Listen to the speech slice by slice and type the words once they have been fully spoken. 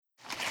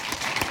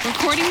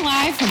Recording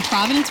live from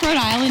Providence, Rhode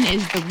Island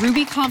is the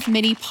Rubyconf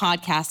Mini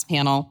podcast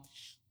panel.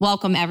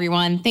 Welcome,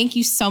 everyone. Thank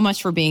you so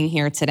much for being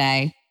here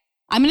today.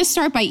 I'm going to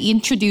start by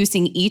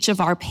introducing each of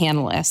our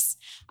panelists.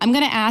 I'm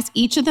going to ask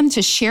each of them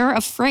to share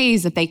a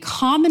phrase that they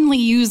commonly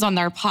use on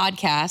their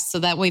podcast so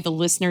that way the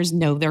listeners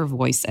know their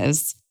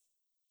voices.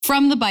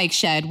 From the Bike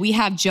Shed, we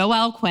have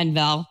Joelle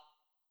Quenville.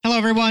 Hello,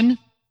 everyone.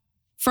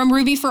 From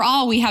Ruby for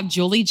All, we have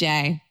Julie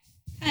J.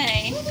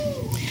 Hi.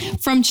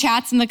 From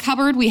Chats in the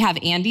Cupboard, we have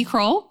Andy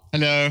Kroll.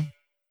 Hello.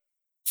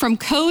 From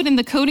Code and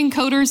the Coding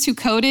Coders Who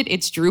Code It,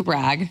 it's Drew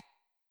Bragg.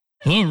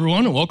 Hello,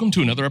 everyone, and welcome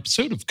to another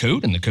episode of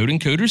Code and the Coding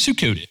Coders Who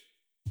Code It.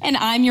 And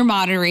I'm your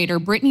moderator,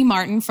 Brittany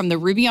Martin from the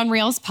Ruby on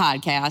Rails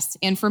podcast.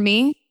 And for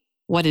me,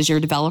 what is your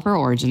developer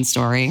origin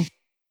story?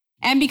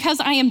 And because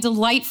I am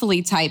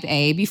delightfully type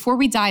A, before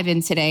we dive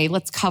in today,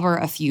 let's cover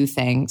a few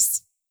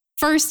things.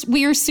 First,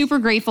 we are super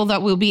grateful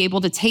that we'll be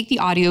able to take the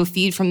audio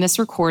feed from this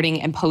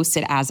recording and post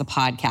it as a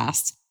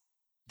podcast.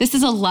 This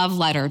is a love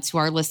letter to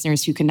our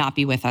listeners who could not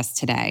be with us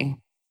today.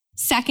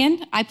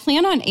 Second, I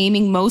plan on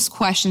aiming most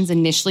questions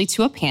initially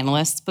to a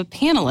panelist, but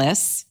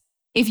panelists,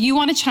 if you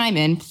want to chime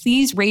in,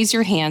 please raise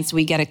your hand so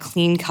we get a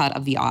clean cut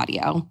of the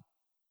audio.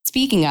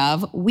 Speaking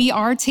of, we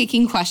are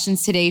taking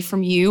questions today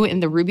from you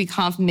in the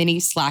Rubyconf Mini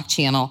Slack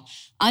channel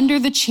under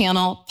the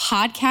channel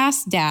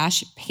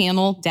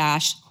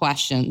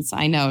podcast-panel-questions.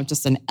 I know,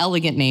 just an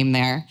elegant name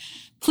there.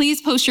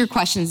 Please post your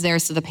questions there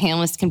so the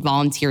panelists can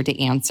volunteer to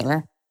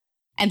answer.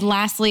 And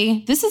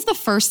lastly, this is the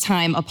first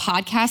time a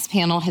podcast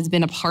panel has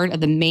been a part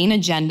of the main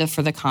agenda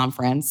for the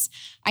conference.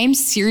 I am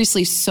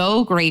seriously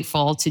so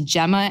grateful to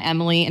Gemma,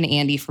 Emily, and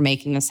Andy for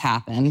making this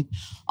happen.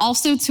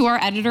 Also to our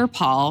editor,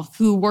 Paul,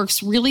 who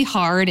works really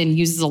hard and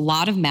uses a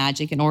lot of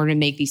magic in order to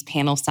make these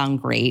panels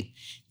sound great.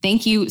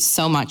 Thank you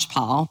so much,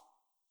 Paul.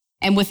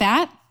 And with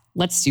that,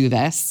 let's do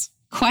this.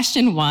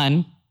 Question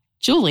 1,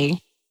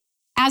 Julie.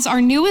 As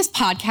our newest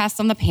podcast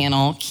on the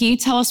panel, can you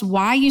tell us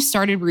why you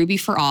started Ruby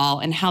for All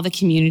and how the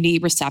community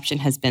reception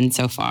has been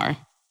so far?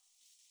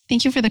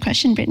 Thank you for the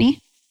question,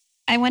 Brittany.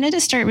 I wanted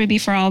to start Ruby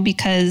for All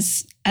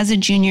because as a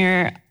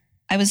junior,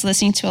 I was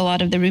listening to a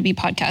lot of the Ruby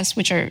podcasts,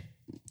 which are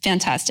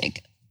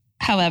fantastic.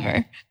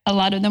 However, a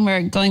lot of them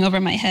were going over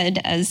my head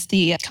as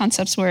the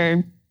concepts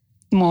were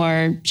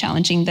more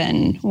challenging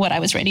than what I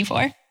was ready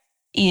for.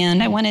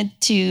 And I wanted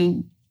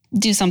to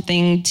do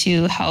something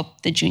to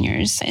help the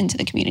juniors into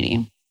the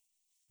community.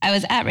 I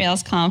was at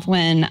RailsConf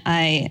when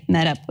I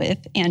met up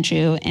with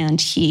Andrew, and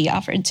he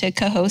offered to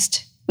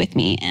co-host with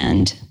me,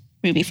 and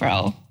Ruby for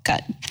All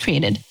got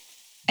created.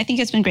 I think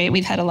it's been great.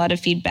 We've had a lot of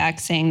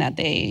feedback saying that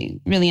they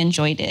really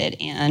enjoyed it,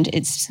 and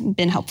it's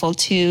been helpful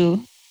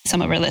to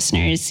some of our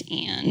listeners.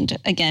 And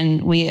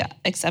again, we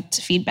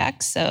accept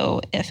feedback.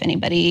 So if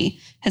anybody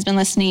has been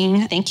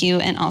listening, thank you.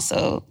 And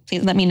also,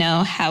 please let me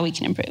know how we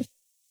can improve.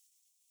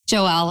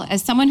 Joelle,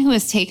 as someone who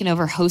has taken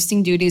over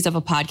hosting duties of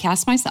a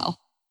podcast myself,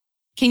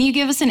 can you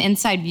give us an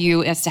inside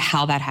view as to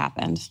how that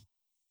happened?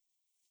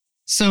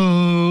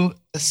 So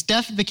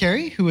Steph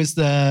Vicari, who was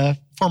the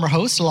former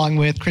host, along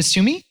with Chris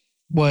Toomey,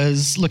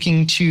 was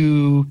looking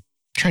to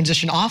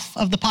transition off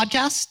of the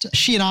podcast.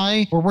 She and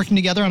I were working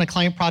together on a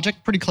client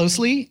project pretty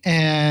closely,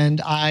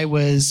 and I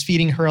was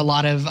feeding her a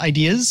lot of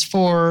ideas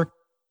for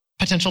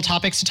potential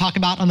topics to talk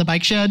about on the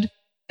Bike Shed.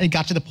 It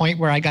got to the point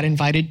where I got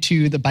invited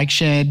to the Bike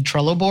Shed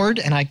Trello board,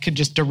 and I could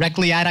just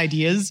directly add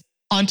ideas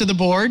onto the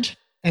board.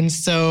 And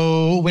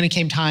so when it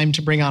came time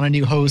to bring on a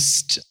new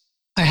host,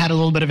 I had a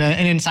little bit of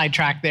an inside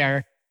track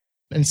there.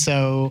 And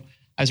so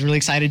I was really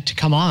excited to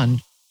come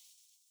on.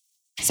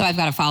 So I've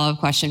got a follow-up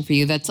question for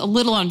you that's a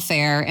little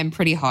unfair and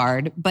pretty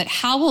hard, but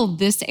how will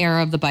this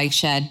era of the Bike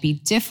Shed be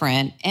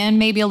different and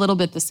maybe a little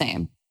bit the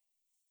same?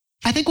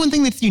 I think one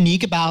thing that's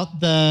unique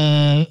about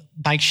the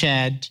Bike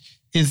Shed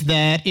is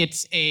that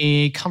it's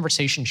a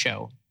conversation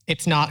show.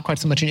 It's not quite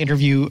so much an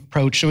interview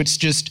approach. So it's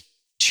just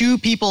two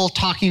people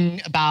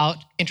talking about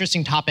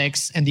interesting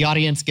topics, and the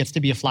audience gets to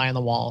be a fly on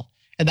the wall.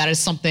 And that is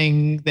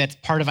something that's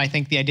part of, I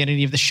think, the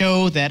identity of the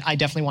show that I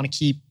definitely want to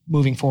keep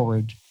moving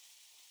forward.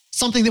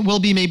 Something that will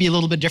be maybe a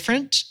little bit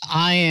different.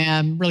 I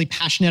am really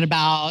passionate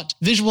about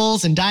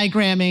visuals and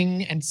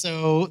diagramming, and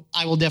so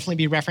I will definitely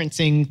be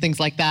referencing things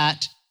like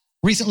that.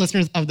 Recent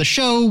listeners of the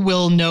show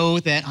will know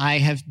that I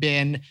have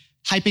been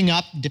hyping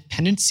up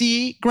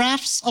dependency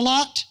graphs a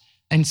lot.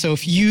 And so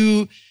if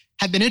you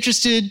have been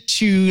interested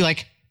to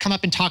come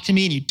up and talk to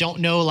me and you don't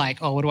know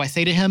what do I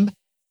say to him?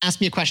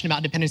 Ask me a question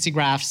about dependency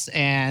graphs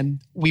and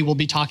we will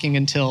be talking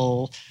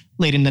until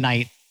late in the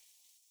night.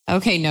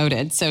 Okay,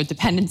 noted. So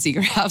dependency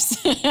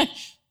graphs.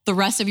 The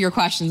rest of your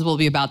questions will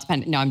be about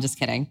No, I'm just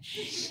kidding.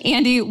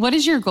 Andy, what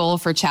is your goal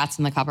for Chats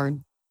in the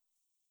Cupboard?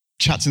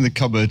 Chats in the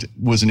Cupboard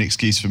was an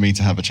excuse for me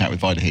to have a chat with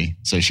Vaidehi.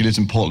 So she lives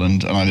in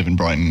Portland and I live in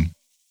Brighton,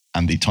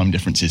 and the time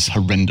difference is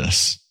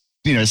horrendous.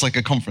 It's like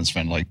a conference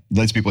friend,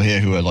 loads of people here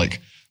who are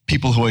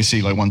people who I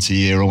see once a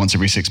year or once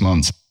every 6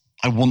 months.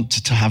 I want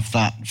to have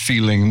that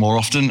feeling more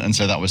often. And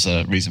so that was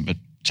a reason for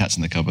Chats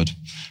in the Cupboard.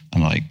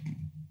 And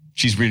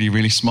she's really,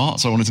 really smart.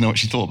 So I wanted to know what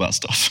she thought about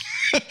stuff.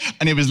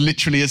 And it was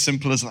literally as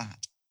simple as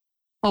that.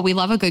 Well, we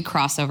love a good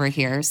crossover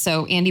here.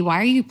 So, Andy, why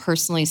are you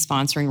personally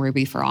sponsoring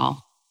Ruby for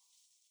All?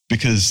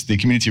 Because the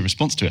community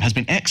response to it has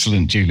been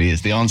excellent, Julie,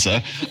 is the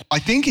answer. I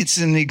think it's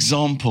an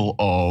example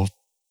of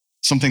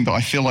something that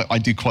I feel like I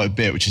do quite a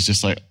bit, which is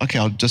just like, okay,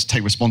 I'll just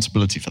take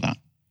responsibility for that.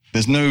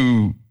 There's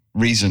no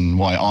reason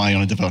why I,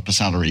 on a developer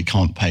salary,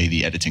 can't pay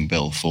the editing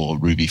bill for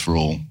Ruby for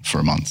All for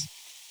a month.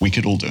 We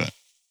could all do it.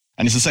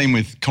 And it's the same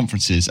with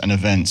conferences and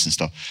events and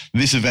stuff.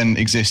 This event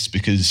exists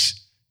because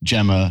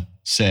Gemma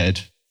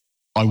said,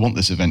 I want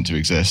this event to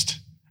exist.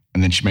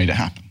 And then she made it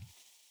happen.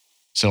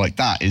 So like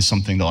that is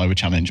something that I would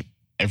challenge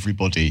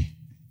everybody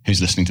who's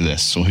listening to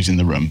this or who's in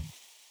the room.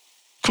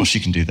 Of course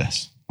you can do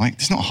this. Like,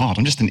 it's not hard.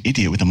 I'm just an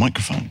idiot with a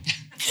microphone.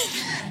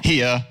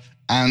 Here,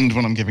 and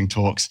when I'm giving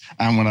talks,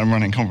 and when I'm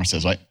running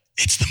conferences, like,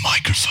 it's the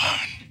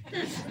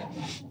microphone.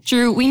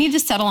 Drew, we need to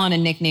settle on a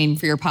nickname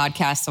for your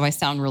podcast so I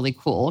sound really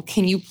cool.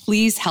 Can you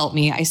please help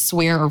me? I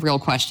swear a real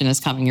question is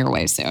coming your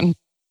way soon.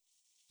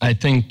 I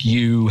think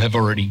you have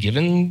already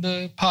given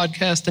the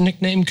podcast a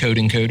nickname, Code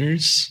and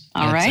Coders.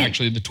 All right. It's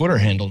actually the Twitter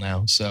handle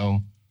now,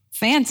 so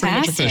fantastic. pretty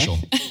much official.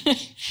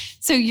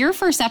 So your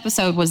first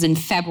episode was in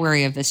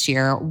February of this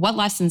year. What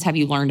lessons have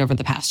you learned over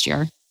the past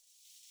year?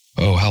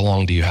 Oh, how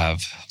long do you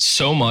have?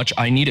 So much.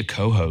 I need a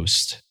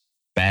co-host.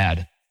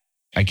 Bad.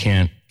 I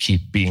can't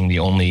keep being the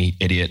only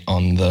idiot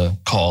on the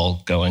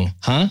call going,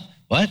 huh?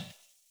 What?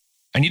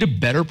 I need a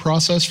better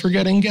process for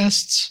getting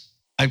guests.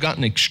 I've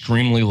gotten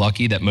extremely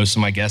lucky that most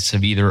of my guests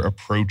have either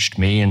approached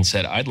me and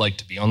said, I'd like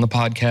to be on the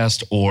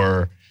podcast,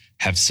 or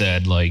have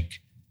said, like,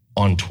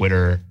 on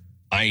Twitter,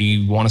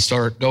 I want to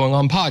start going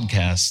on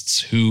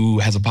podcasts. Who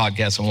has a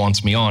podcast and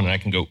wants me on? And I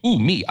can go, ooh,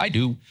 me, I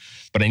do.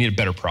 But I need a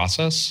better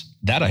process.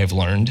 That I have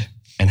learned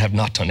and have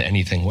not done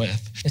anything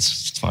with.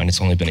 It's fine.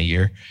 It's only been a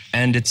year.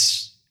 And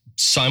it's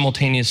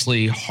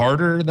simultaneously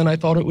harder than I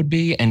thought it would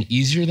be and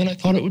easier than I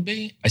thought it would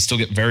be. I still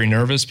get very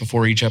nervous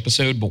before each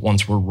episode, but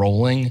once we're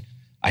rolling,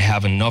 I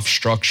have enough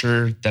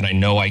structure that I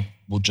know I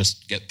will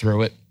just get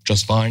through it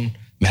just fine.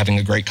 I'm having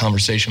a great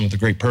conversation with a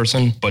great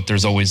person, but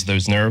there's always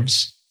those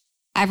nerves.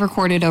 I've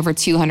recorded over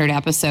 200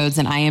 episodes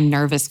and I am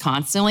nervous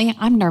constantly.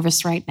 I'm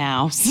nervous right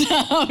now,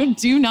 so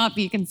do not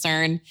be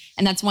concerned.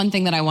 And that's one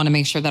thing that I want to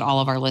make sure that all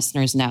of our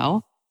listeners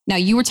know. Now,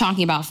 you were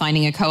talking about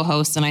finding a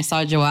co-host and I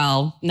saw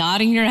Joelle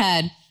nodding your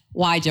head.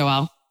 Why,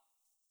 Joelle?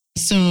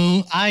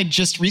 So I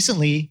just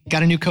recently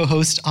got a new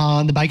co-host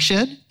on the Bike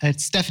Shed.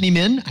 It's Stephanie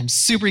Min. I'm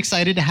super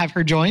excited to have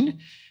her join.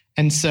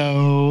 And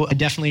so I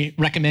definitely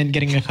recommend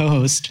getting a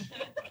co-host.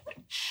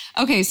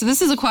 Okay, so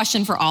this is a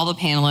question for all the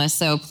panelists.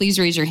 So please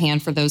raise your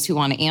hand for those who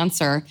want to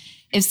answer.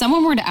 If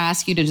someone were to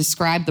ask you to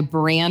describe the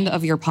brand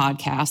of your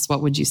podcast,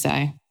 what would you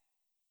say?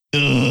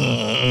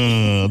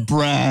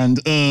 Brand,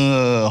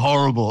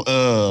 horrible.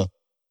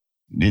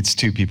 It's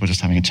two people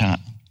just having a chat.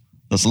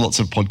 There's lots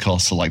of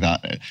podcasts like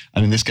that.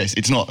 And in this case,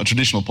 it's not a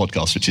traditional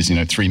podcast, which is,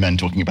 three men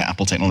talking about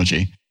Apple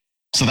technology.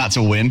 So that's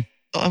a win.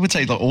 I would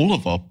say that all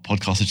of our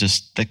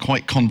podcasts they're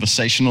quite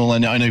conversational.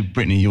 And I know,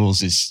 Brittany,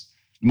 yours is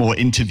more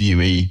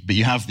interviewee, but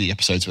you have the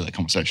episodes where they're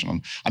conversational.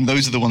 And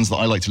those are the ones that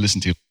I like to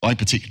listen to. I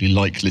particularly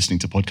like listening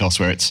to podcasts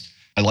where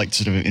I like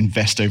to sort of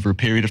invest over a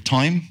period of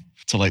time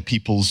to like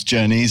people's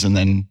journeys. And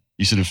then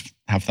you sort of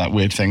have that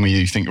weird thing where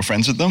you think you're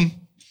friends with them.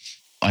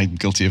 I'm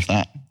guilty of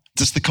that.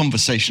 Just the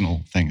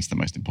conversational thing is the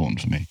most important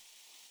for me.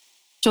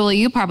 Julie,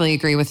 you probably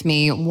agree with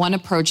me. One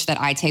approach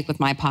that I take with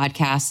my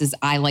podcast is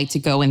I like to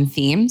go in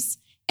themes,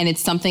 and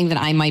it's something that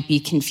I might be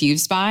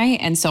confused by.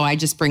 And so I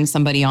just bring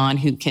somebody on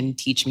who can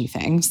teach me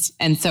things.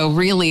 And so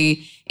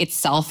really it's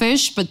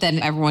selfish, but then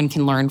everyone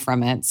can learn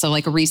from it. So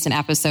like a recent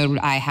episode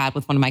I had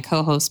with one of my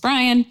co-hosts,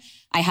 Brian,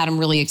 I had him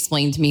really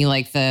explain to me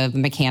like the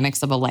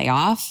mechanics of a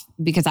layoff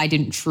because I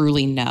didn't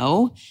truly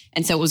know.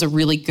 And so it was a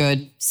really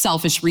good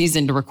selfish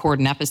reason to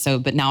record an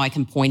episode, but now I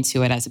can point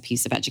to it as a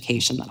piece of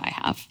education that I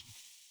have.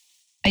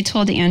 I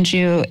told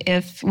Andrew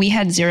if we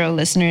had 0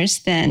 listeners,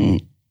 then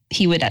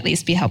he would at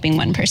least be helping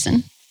one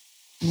person.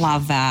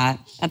 Love that.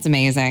 That's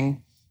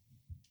amazing.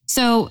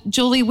 So,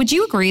 Julie, would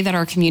you agree that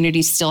our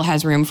community still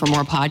has room for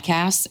more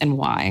podcasts, and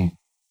why?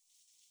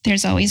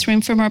 There's always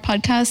room for more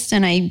podcasts,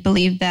 and I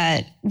believe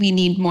that we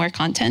need more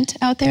content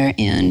out there.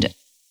 And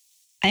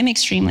I'm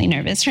extremely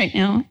nervous right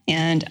now,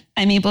 and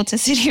I'm able to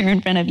sit here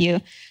in front of you.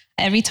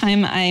 Every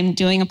time I'm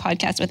doing a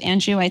podcast with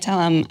Andrew, I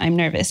tell him I'm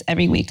nervous.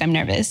 Every week I'm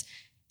nervous.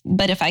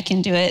 But if I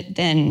can do it,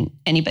 then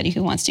anybody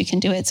who wants to can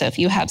do it. So if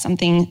you have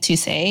something to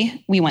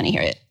say, we want to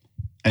hear it.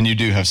 And you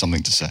do have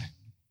something to say.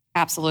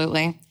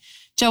 Absolutely.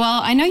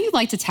 Joelle, I know you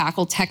like to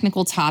tackle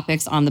technical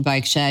topics on the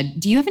Bike Shed.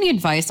 Do you have any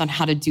advice on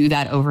how to do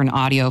that over an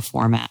audio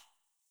format?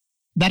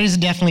 That is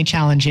definitely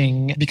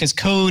challenging because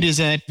code is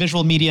a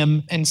visual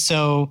medium. And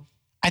so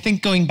I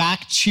think going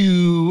back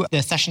to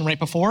the session right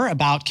before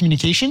about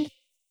communication,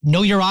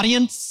 know your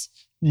audience,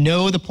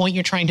 know the point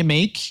you're trying to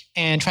make,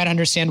 and try to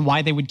understand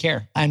why they would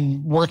care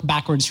and work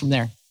backwards from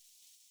there.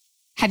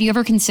 Have you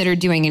ever considered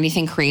doing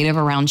anything creative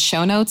around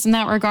show notes in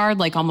that regard,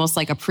 like almost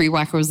like a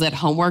prerequisite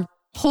homework?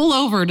 Pull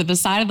over to the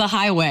side of the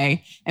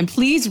highway and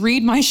please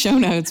read my show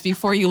notes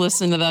before you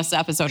listen to this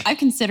episode. I've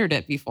considered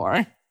it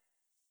before.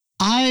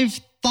 I've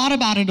thought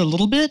about it a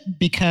little bit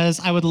because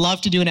I would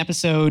love to do an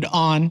episode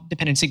on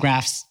dependency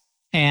graphs.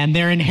 And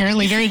they're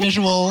inherently very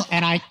visual.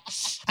 And I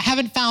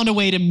haven't found a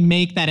way to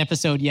make that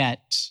episode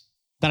yet,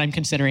 but I'm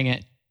considering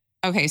it.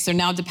 Okay, so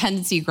now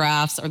dependency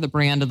graphs are the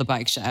brand of the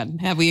Bike Shed.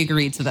 Have we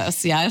agreed to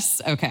this? Yes?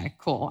 Okay,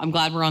 cool. I'm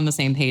glad we're on the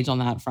same page on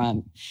that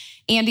front.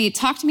 Andy,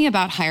 talk to me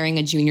about hiring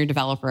a junior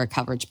developer at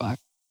Coverage Book.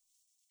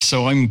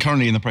 So I'm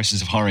currently in the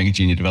process of hiring a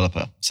junior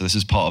developer. So this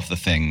is part of the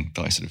thing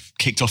that I sort of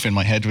kicked off in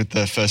my head with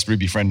the first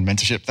Ruby Friend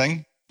mentorship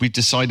thing. We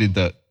decided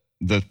that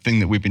the thing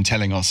that we've been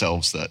telling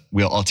ourselves that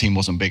our team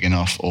wasn't big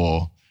enough,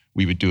 or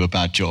we would do a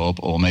bad job,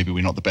 or maybe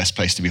we're not the best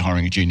place to be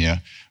hiring a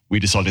junior, we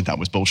decided that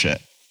was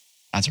bullshit.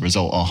 As a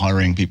result, are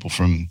hiring people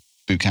from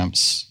boot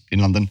camps in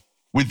London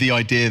with the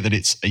idea that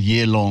it's a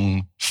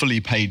year-long,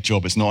 fully paid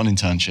job. It's not an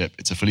internship.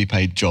 It's a fully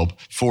paid job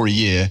for a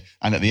year.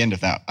 And at the end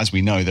of that, as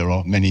we know, there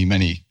are many,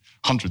 many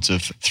hundreds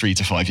of 3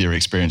 to 5 year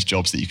experience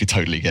jobs that you could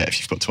totally get if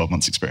you've got 12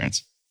 months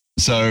experience.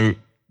 So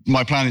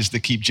my plan is to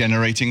keep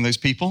generating those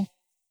people.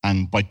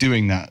 And by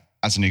doing that,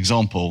 as an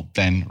example,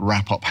 then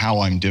wrap up how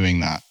I'm doing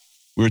that.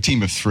 We're a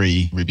team of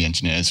 3 Ruby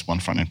engineers, 1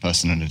 front-end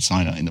person and a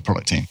designer in the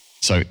product team.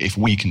 So if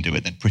we can do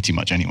it, then pretty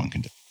much anyone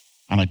can do it.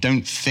 And I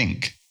don't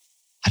think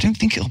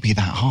it'll be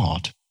that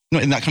hard.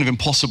 Not in that kind of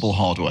impossible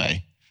hard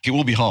way. It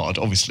will be hard,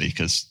 obviously,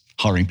 because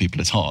hiring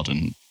people is hard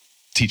and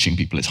teaching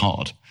people is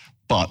hard,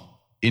 but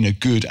in a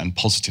good and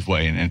positive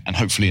way, and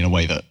hopefully in a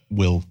way that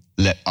will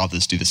let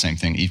others do the same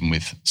thing, even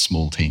with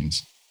small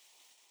teams.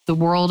 The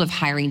world of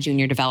hiring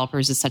junior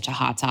developers is such a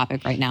hot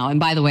topic right now. And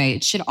by the way,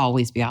 it should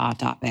always be a hot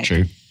topic.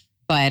 True.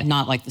 But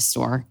not like the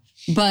store.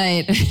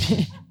 But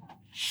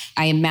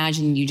I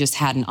imagine you just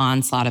had an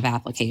onslaught of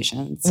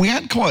applications. We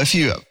had quite a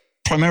few.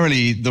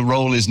 Primarily, the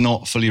role is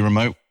not fully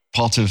remote.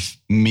 Part of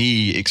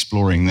me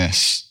exploring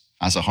this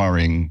as a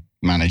hiring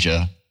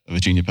manager of a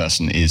junior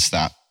person is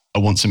that I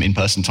want some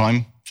in-person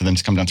time for them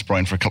to come down to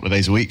Brighton for a couple of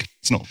days a week.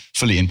 It's not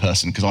fully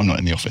in-person because I'm not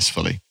in the office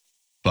fully.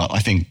 But I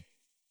think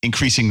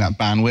increasing that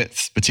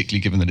bandwidth, particularly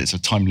given that it's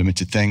a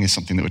time-limited thing, is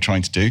something that we're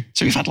trying to do.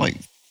 So we've had like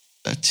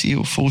 30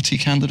 or 40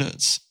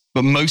 candidates,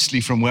 but mostly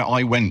from where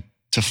I went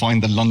to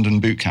find the London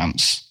boot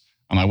camps.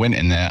 And I went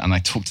in there and I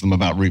talked to them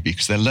about Ruby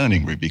because they're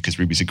learning Ruby because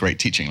Ruby's a great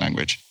teaching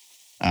language.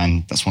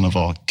 And that's one of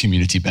our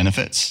community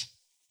benefits.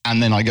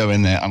 And then I go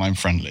in there and I'm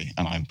friendly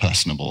and I'm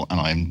personable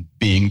and I'm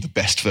being the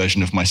best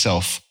version of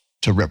myself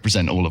to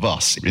represent all of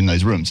us in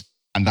those rooms.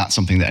 And that's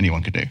something that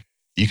anyone could do.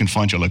 You can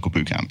find your local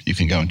boot camp. You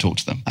can go and talk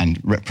to them and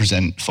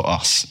represent for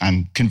us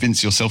and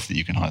convince yourself that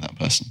you can hire that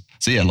person.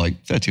 So yeah,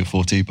 like 30 or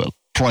 40, but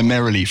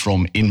primarily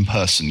from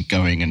in-person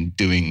going and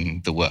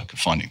doing the work of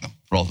finding them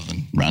rather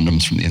than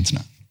randoms from the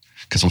internet.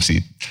 Because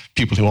obviously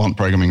people who aren't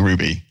programming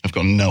Ruby have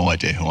got no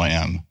idea who I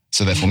am.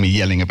 So therefore me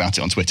yelling about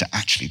it on Twitter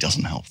actually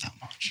doesn't help that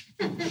much.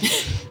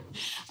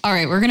 All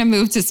right, we're going to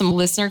move to some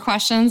listener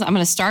questions. I'm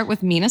going to start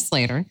with Mina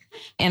Slater.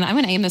 And I'm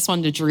going to aim this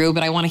one to Drew,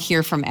 but I want to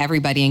hear from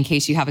everybody in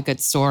case you have a good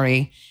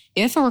story.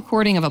 If a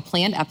recording of a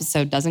planned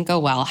episode doesn't go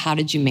well, how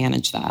did you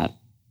manage that?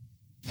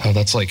 Oh,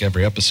 that's like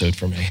every episode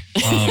for me.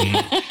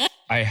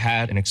 I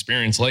had an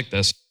experience like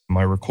this.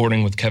 My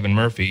recording with Kevin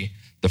Murphy,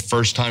 the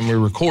first time we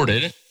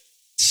recorded,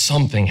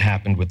 something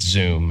happened with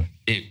Zoom.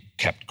 It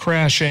kept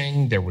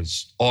crashing. There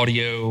was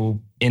audio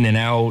in and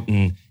out,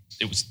 and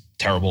it was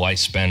terrible. I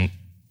spent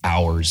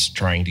hours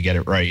trying to get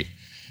it right.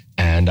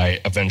 And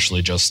I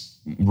eventually just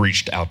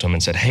reached out to him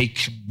and said, hey,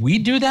 could we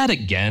do that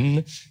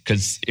again?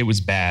 Because it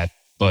was bad.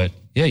 But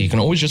yeah, you can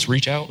always just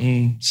reach out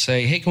and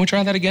say, hey, can we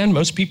try that again?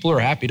 Most people are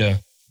happy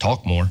to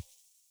talk more.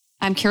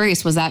 I'm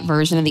curious, was that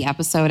version of the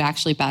episode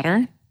actually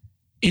better?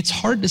 It's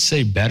hard to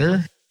say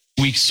better.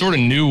 We sort of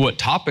knew what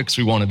topics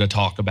we wanted to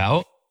talk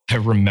about. I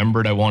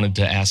remembered I wanted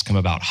to ask him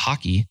about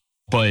hockey,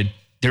 but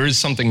there is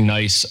something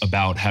nice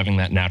about having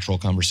that natural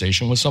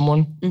conversation with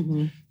someone.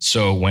 Mm-hmm.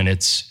 So when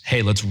it's,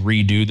 hey, let's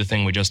redo the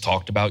thing we just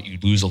talked about, you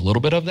lose a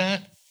little bit of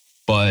that.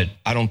 But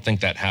I don't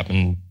think that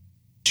happened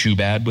too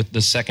bad with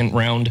the second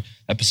round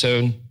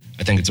episode.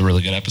 I think it's a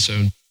really good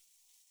episode.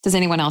 Does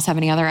anyone else have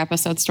any other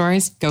episode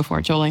stories? Go for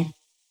it, Julie.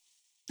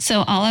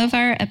 So all of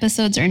our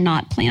episodes are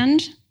not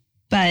planned,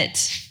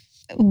 but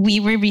we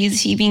were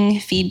receiving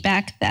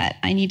feedback that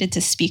I needed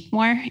to speak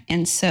more.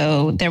 And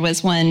so there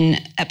was one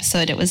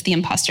episode, it was the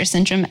imposter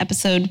syndrome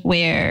episode,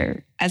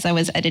 where as I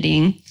was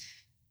editing,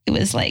 it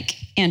was like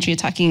Andrew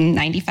talking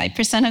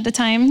 95% of the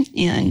time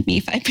and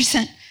me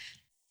 5%.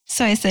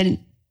 So I said,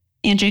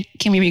 Andrew,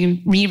 can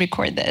we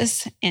re-record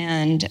this?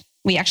 And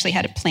we actually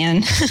had a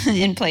plan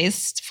in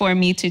place for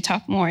me to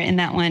talk more in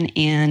that one.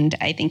 And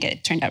I think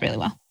it turned out really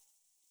well.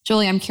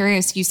 Julie, I'm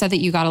curious, you said that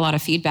you got a lot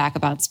of feedback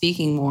about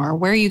speaking more.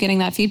 Where are you getting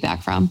that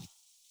feedback from?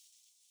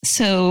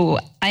 So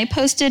I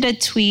posted a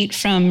tweet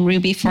from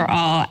Ruby for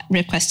All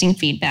requesting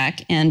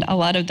feedback, and a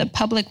lot of the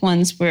public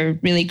ones were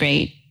really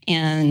great.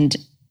 And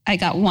I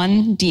got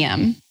one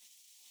DM,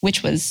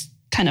 which was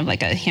kind of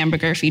like a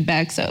hamburger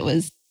feedback. So it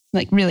was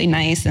like really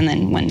nice. And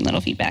then one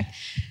little feedback.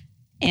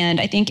 And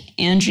I think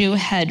Andrew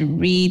had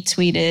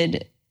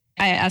retweeted,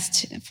 I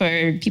asked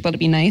for people to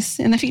be nice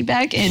in the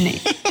feedback. And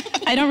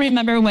I don't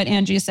remember what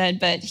Andrew said,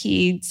 but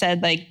he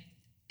said like,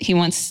 he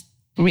wants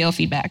real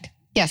feedback.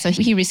 Yeah, so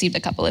he received a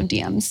couple of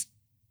DMs.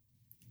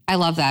 I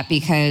love that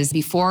because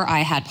before I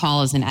had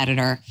Paul as an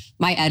editor,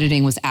 my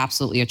editing was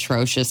absolutely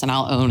atrocious, and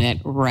I'll own it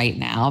right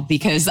now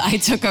because I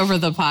took over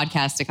the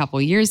podcast a couple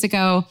of years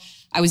ago.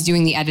 I was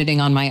doing the editing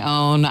on my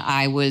own.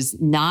 I was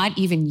not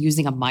even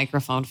using a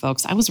microphone,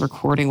 folks. I was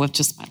recording with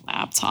just my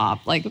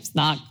laptop. Like, it's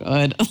not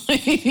good.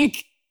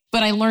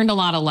 But I learned a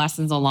lot of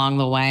lessons along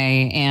the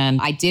way. And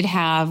I did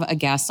have a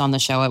guest on the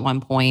show at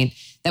one point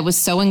that was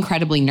so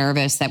incredibly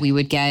nervous that we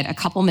would get a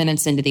couple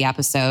minutes into the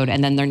episode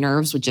and then their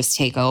nerves would just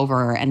take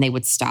over and they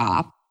would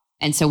stop.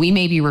 And so we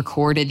maybe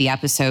recorded the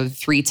episode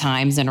 3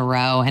 times in a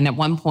row. And at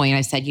one point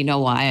I said, you know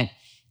what?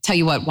 Tell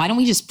you what, why don't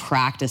we just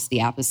practice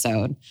the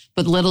episode?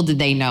 But little did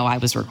they know I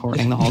was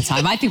recording the whole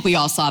time. I think we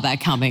all saw that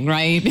coming,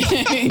 right?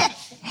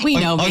 We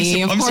know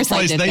me. Of course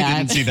I did that. They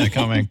didn't see that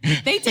coming.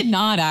 They did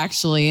not,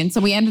 actually. And so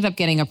we ended up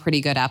getting a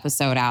pretty good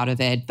episode out of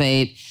it.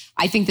 But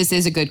I think this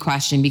is a good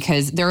question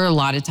because there are a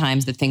lot of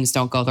times that things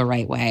don't go the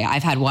right way.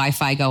 I've had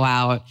Wi-Fi go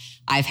out.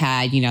 I've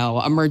had,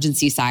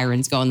 emergency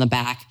sirens go in the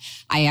back.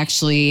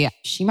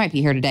 She might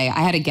be here today. I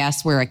had a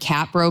guest where a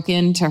cat broke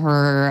into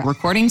her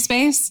recording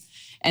space.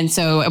 And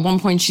so at one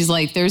point she's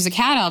like, there's a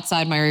cat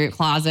outside my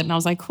closet. And I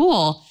was like,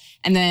 cool.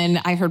 And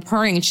then I heard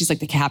purring and she's like,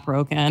 the cat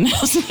broke in. I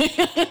was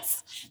like,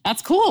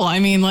 that's cool. I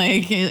mean,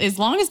 as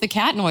long as the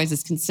cat noise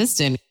is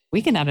consistent,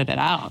 we can edit it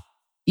out.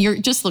 You're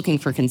just looking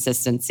for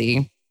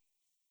consistency.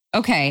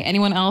 Okay.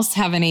 Anyone else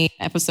have any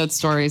episode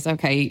stories?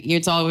 Okay.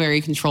 It's all very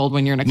controlled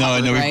when you're in a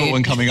cupboard, No, we've right? got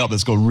one coming up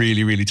that's got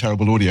really, really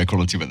terrible audio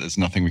quality, but there's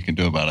nothing we can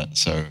do about it.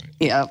 So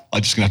yeah,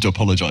 I'm just going to have to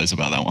apologize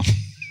about that one.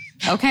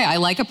 Okay. I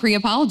like a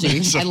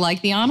pre-apology. I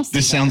like the honesty.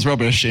 This sounds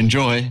rubbish.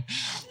 Enjoy.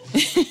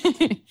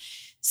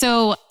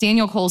 So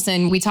Daniel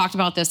Colson, we talked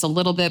about this a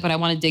little bit, but I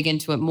want to dig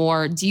into it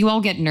more. Do you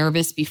all get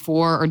nervous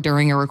before or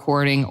during a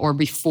recording or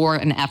before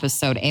an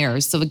episode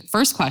airs? So the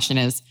first question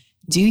is,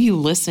 do you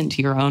listen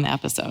to your own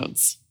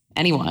episodes?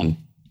 Anyone?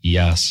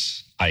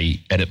 Yes.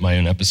 I edit my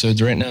own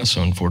episodes right now,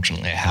 so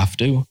unfortunately I have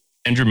to.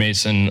 Andrew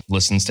Mason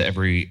listens to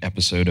every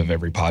episode of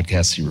every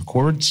podcast he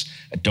records.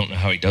 I don't know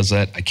how he does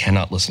that. I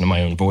cannot listen to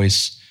my own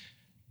voice,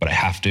 but I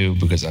have to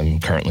because I'm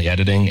currently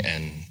editing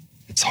and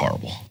it's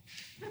horrible.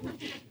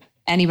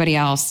 Anybody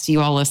else? Do you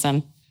all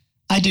listen?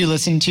 I do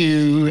listen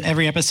to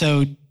every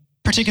episode,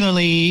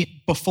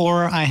 particularly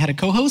before I had a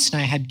co-host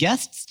and I had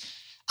guests.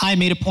 I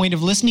made a point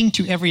of listening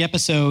to every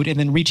episode and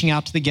then reaching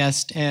out to the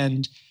guest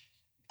and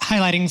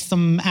highlighting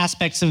some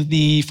aspects of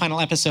the final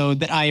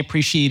episode that I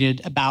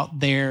appreciated about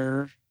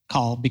their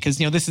call. Because,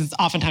 this is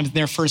oftentimes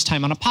their first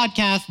time on a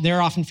podcast.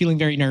 They're often feeling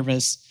very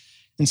nervous.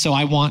 And so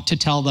I want to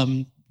tell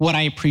them what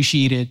I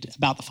appreciated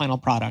about the final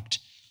product.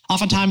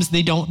 Oftentimes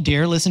they don't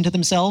dare listen to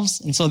themselves.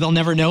 And so they'll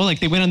never know.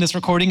 Like they went on this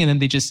recording and then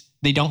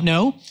they don't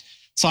know.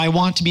 So I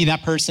want to be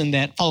that person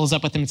that follows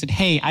up with them and said,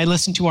 hey, I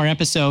listened to our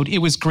episode. It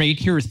was great.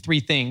 Here are 3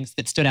 things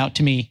that stood out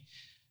to me.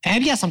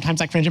 And yeah,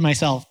 sometimes I cringe at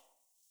myself.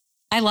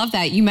 I love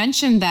that. You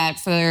mentioned that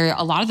for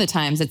a lot of the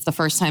times, it's the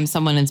first time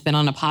someone has been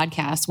on a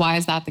podcast. Why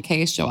is that the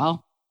case,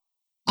 Joelle?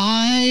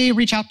 I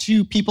reach out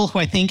to people who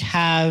I think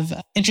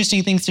have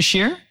interesting things to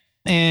share.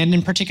 And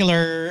in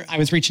particular, I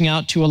was reaching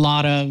out to a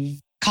lot of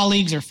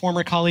colleagues or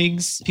former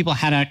colleagues, people I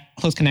had a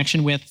close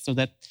connection with, so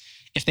that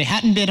if they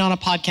hadn't been on a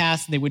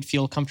podcast, they would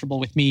feel comfortable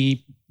with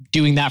me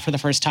doing that for the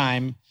first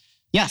time.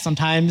 Yeah,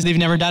 sometimes they've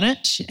never done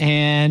it.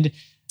 And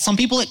some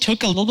people, it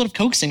took a little bit of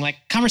coaxing, like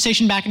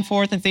conversation back and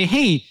forth and say,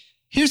 hey,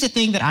 here's a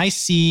thing that I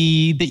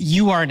see that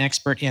you are an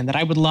expert in that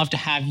I would love to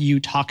have you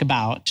talk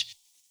about.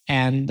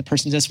 And the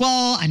person says,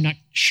 well, I'm not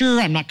sure.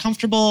 I'm not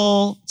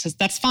comfortable. Says,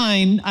 that's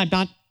fine. I'm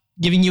not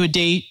giving you a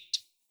date,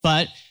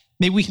 but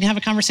maybe we can have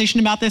a conversation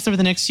about this over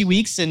the next few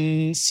weeks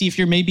and see if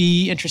you're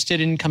maybe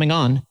interested in coming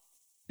on.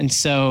 And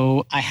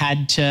so I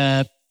had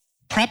to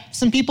prep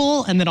some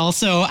people. And then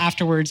also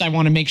afterwards, I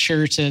want to make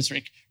sure to sort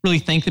of really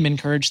thank them,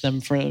 encourage them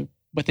for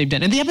what they've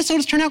done. And the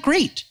episodes turn out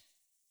great.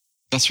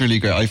 That's really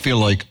great. I feel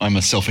like I'm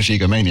a selfish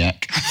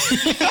egomaniac.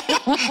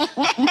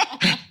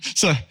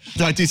 So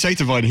I do say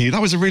to Vaidehi,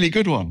 that was a really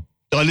good one.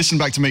 I listen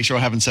back to make sure I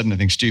haven't said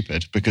anything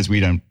stupid because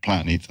we don't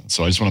plan either.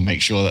 So I just want to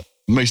make sure that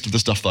most of the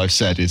stuff that I've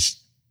said is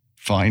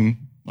fine.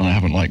 And I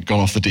haven't gone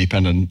off the deep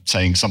end and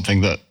saying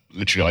something that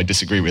literally I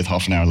disagree with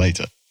half an hour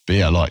later. But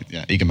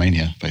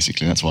egomania,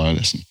 basically. That's why I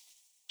listen.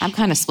 I'm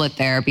kind of split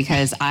there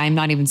because I'm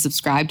not even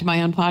subscribed to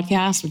my own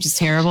podcast, which is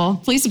terrible.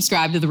 Please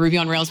subscribe to the Ruby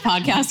on Rails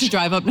podcast to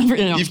drive up number.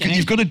 No,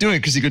 you've got to do it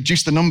because you've got to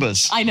juice the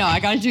numbers. I know. I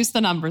got to juice the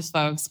numbers,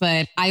 folks.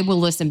 But I will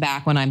listen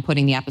back when I'm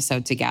putting the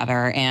episode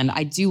together. And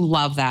I do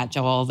love that,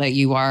 Joel, that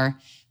you are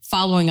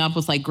following up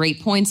with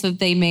great points that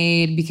they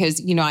made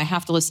because, I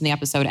have to listen to the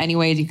episode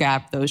anyway to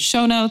grab those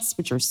show notes,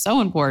 which are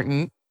so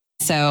important.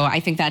 So I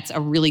think that's a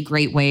really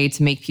great way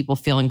to make people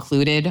feel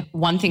included.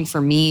 One thing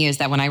for me is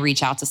that when I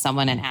reach out to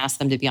someone and ask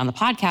them to be on the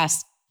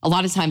podcast, a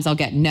lot of times I'll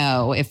get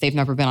no if they've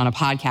never been on a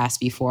podcast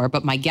before.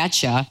 But my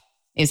getcha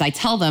is I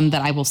tell them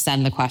that I will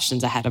send the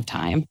questions ahead of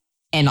time.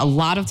 And a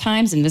lot of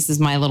times, and this is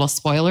my little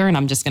spoiler, and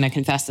I'm just going to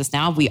confess this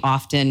now, we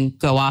often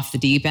go off the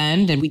deep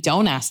end and we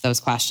don't ask those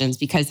questions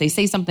because they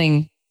say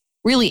something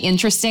really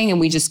interesting and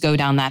we just go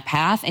down that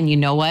path. And you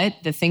know what?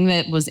 The thing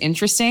that was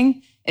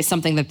interesting is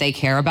something that they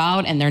care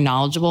about and they're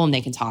knowledgeable and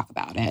they can talk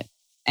about it.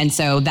 And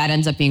so that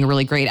ends up being a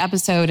really great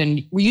episode.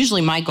 And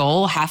usually my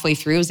goal halfway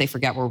through is they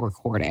forget we're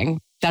recording.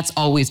 That's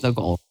always the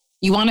goal.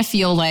 You want to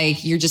feel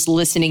like you're just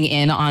listening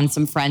in on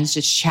some friends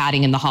just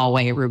chatting in the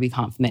hallway at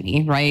Rubyconf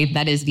Mini, right?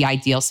 That is the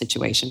ideal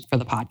situation for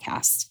the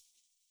podcast.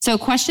 So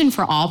question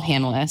for all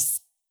panelists,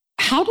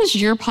 how does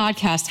your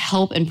podcast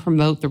help and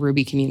promote the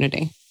Ruby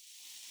community?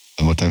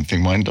 I don't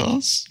think mine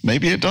does.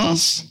 Maybe it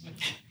does.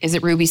 Is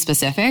it Ruby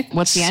specific?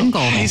 What's the end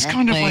goal there?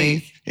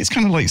 It's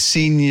kind of like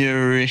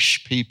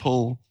senior-ish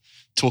people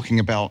talking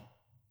about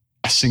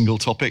a single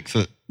topic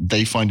that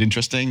they find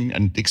interesting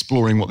and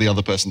exploring what the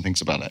other person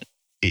thinks about it.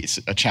 It's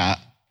a chat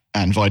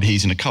and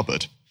Vaidehi's in a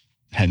cupboard,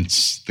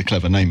 hence the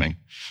clever naming.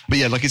 But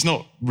yeah, like it's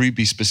not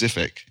Ruby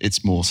specific.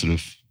 It's more sort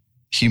of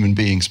human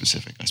being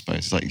specific, I suppose.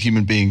 It's like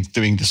human beings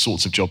doing the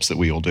sorts of jobs that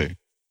we all do.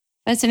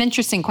 That's an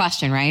interesting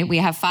question, right? We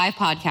have 5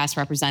 podcasts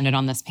represented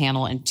on this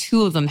panel and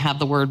 2 of them have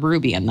the word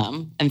Ruby in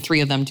them and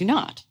 3 of them do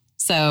not.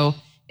 So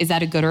is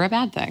that a good or a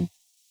bad thing?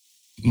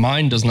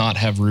 Mine does not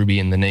have Ruby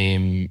in the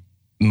name,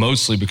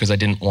 mostly because I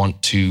didn't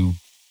want to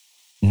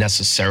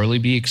necessarily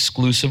be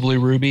exclusively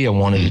Ruby. I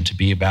wanted it to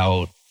be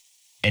about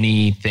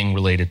anything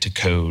related to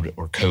code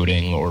or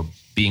coding or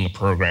being a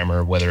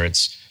programmer, whether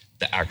it's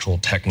the actual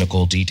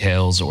technical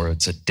details or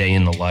it's a day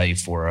in the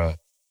life or a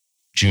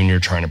junior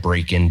trying to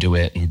break into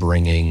it and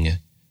bringing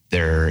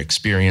their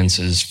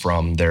experiences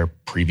from their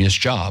previous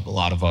job. A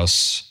lot of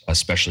us,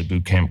 especially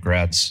bootcamp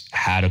grads,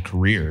 had a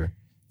career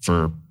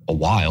for a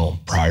while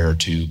prior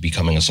to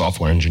becoming a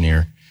software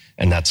engineer.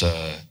 And that's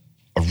a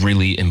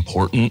really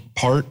important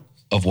part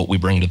of what we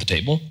bring to the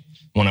table.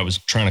 When I was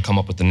trying to come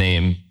up with the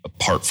name,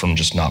 apart from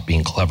just not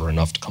being clever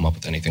enough to come up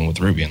with anything with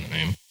Ruby in the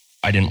name,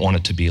 I didn't want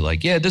it to be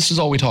like, yeah, this is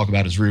all we talk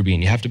about is Ruby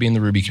and you have to be in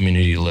the Ruby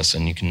community to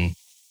listen. You can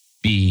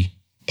be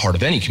part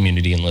of any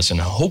community and listen.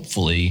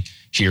 Hopefully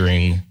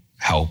hearing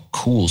how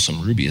cool some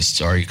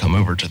Rubyists are, you come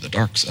over to the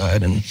dark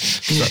side and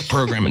start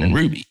programming in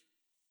Ruby.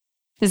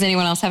 Does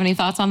anyone else have any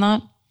thoughts on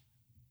that?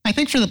 I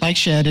think for the Bike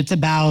Shed, it's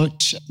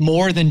about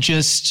more than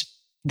just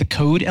the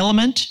code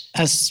element.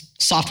 As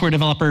software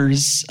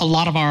developers, a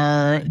lot of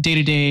our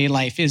day-to-day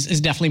life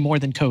is definitely more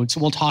than code. So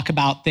we'll talk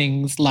about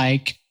things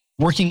like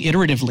working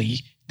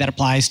iteratively that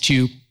applies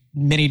to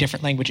many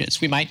different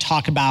languages. We might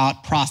talk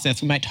about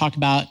process. We might talk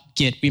about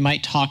Git. We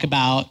might talk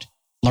about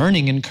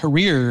learning and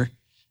career,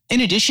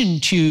 in addition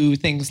to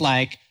things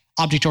like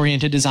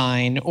object-oriented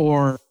design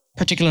or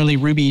particularly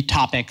Ruby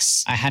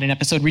topics. I had an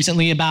episode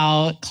recently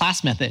about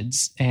class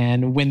methods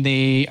and when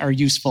they are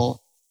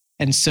useful.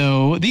 And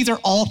so these are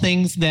all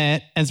things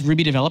that as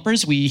Ruby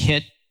developers, we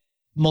hit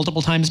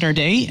multiple times in our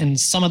day. And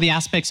some of the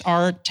aspects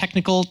are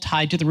technical,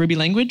 tied to the Ruby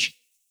language.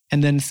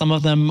 And then some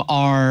of them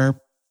are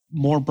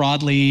more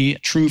broadly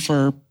true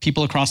for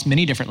people across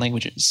many different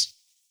languages.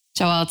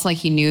 Joel, it's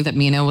like you knew that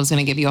Mina was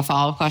going to give you a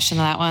follow-up question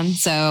to that one.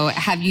 So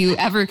have you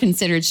ever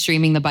considered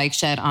streaming the Bike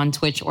Shed on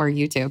Twitch or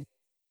YouTube?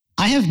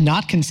 I have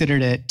not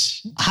considered it.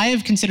 I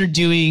have considered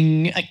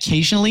doing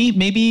occasionally,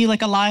 maybe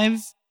like a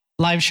live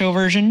show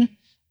version,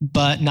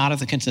 but not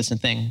as a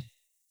consistent thing.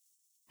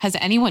 Has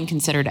anyone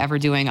considered ever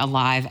doing a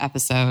live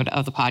episode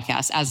of the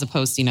podcast as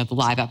opposed to, the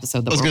live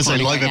episode that we're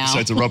recording right now? I was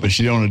going to say live episodes are rubbish.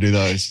 You don't want to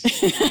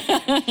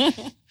do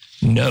those.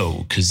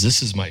 No, because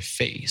this is my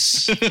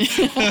face.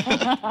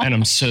 And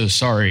I'm so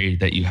sorry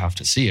that you have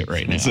to see it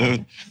right now.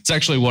 It's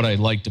actually what I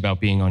liked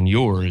about being on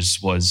yours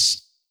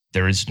was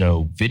there is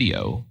no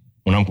video.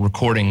 When I'm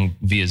recording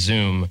via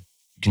Zoom,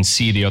 you can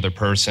see the other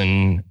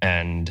person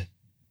and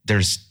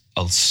there's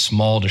a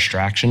small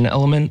distraction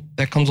element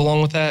that comes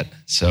along with that.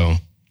 So,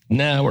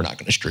 no, we're not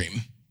going to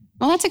stream.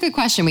 Well, that's a good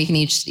question. We can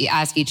each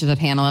ask each of the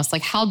panelists,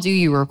 like, how do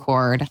you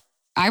record?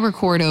 I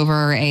record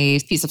over a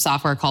piece of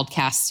software called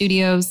Cast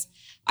Studios.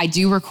 I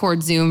do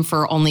record Zoom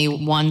for only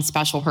one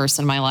special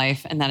person in my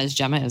life, and that is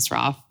Gemma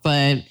Isroff.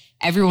 But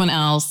everyone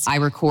else, I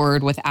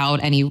record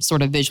without any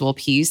sort of visual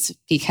piece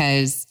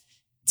because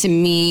to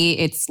me,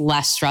 it's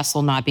less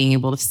stressful not being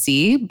able to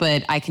see,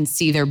 but I can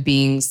see there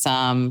being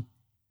some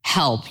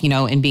help,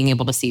 in being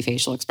able to see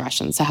facial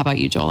expressions. So how about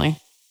you, Jolie?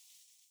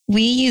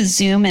 We use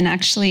Zoom, and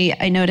actually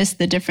I noticed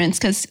the difference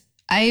because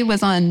I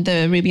was on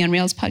the Ruby on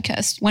Rails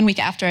podcast 1 week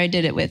after I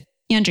did it with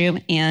Andrew,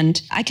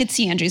 and I could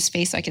see Andrew's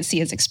face. So I could see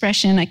his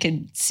expression. I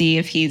could see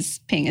if he's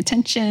paying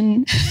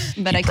attention,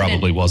 but I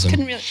probably wasn't.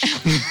 Couldn't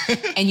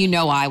really. And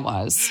I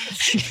was.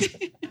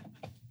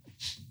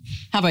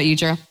 How about you,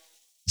 Drew?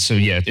 So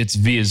yeah, it's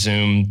via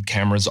Zoom,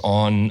 cameras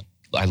on.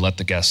 I let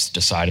the guests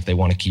decide if they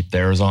want to keep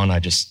theirs on.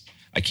 I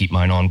keep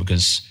mine on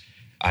because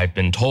I've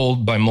been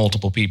told by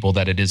multiple people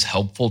that it is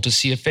helpful to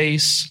see a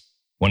face.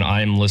 When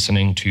I'm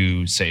listening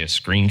to, say, a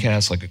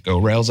screencast, like a Go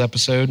Rails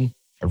episode,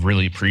 I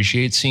really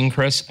appreciate seeing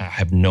Chris. I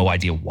have no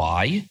idea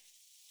why,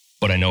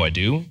 but I know I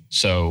do.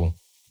 So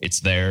it's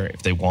there.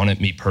 If they want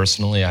it, me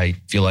personally, I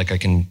feel like I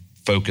can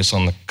focus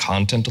on the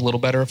content a little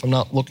better if I'm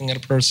not looking at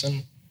a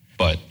person.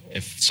 But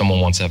if someone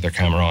wants to have their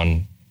camera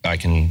on, I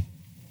can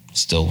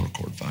still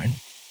record fine.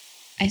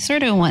 I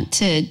sort of want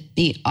to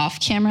be off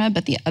camera,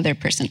 but the other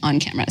person on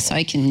camera so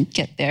I can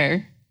get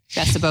their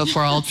best of both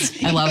worlds.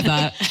 I love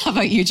that. How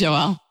about you,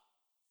 Joelle?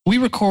 We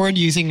record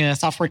using a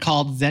software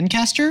called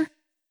Zencaster,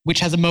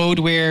 which has a mode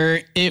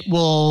where it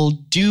will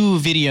do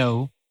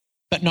video,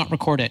 but not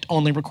record it,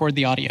 only record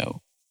the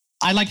audio.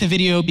 I like the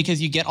video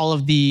because you get all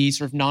of the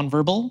sort of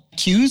nonverbal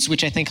cues,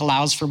 which I think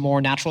allows for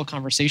more natural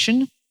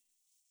conversation.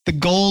 The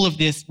goal of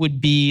this would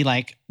be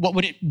like, what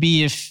would it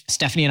be if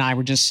Stephanie and I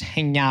were just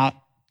hanging out,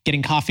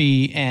 getting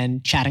coffee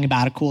and chatting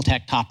about a cool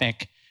tech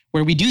topic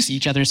where we do see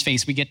each other's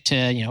face. We get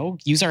to,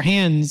 use our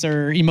hands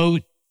or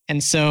emote.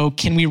 And so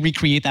can we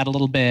recreate that a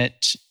little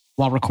bit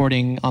while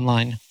recording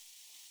online?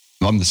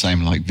 I'm the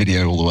same, like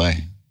video all the way,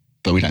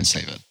 but we don't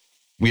save it.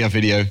 We have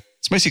video.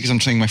 It's mostly because I'm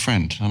seeing my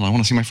friend and I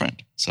want to see my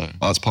friend. So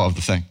that's part of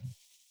the thing.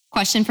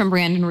 Question from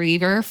Brandon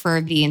Reaver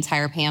for the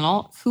entire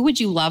panel. Who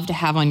would you love to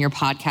have on your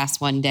podcast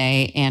one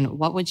day and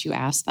what would you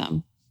ask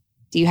them?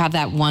 Do you have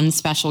that one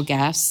special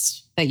guest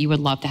that you would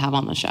love to have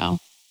on the show?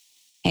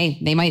 Hey,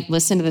 they might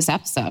listen to this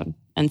episode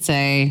and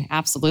say,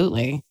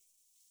 absolutely.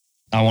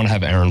 I want to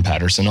have Aaron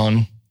Patterson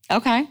on.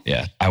 Okay.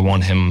 Yeah, I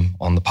want him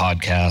on the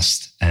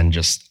podcast and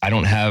I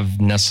don't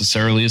have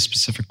necessarily a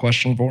specific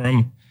question for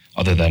him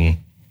other than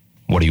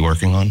what are you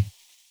working on?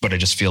 But I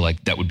just feel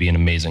like that would be an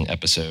amazing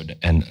episode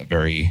and a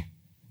very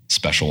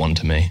special one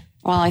to me.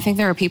 Well, I think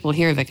there are people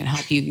here that can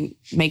help you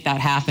make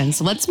that happen.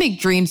 So let's make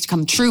dreams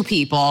come true,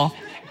 people.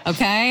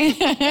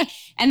 Okay?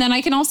 And then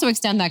I can also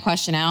extend that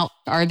question out.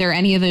 Are there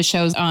any of the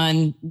shows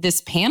on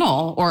this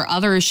panel or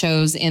other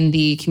shows in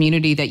the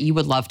community that you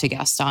would love to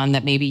guest on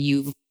that maybe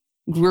you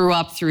grew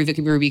up through the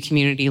Ruby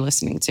community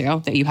listening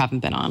to that you haven't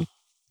been on?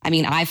 I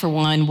mean, I, for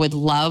one, would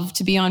love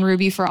to be on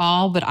Ruby for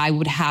All, but I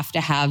would have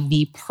to have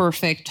the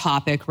perfect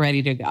topic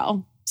ready to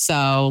go.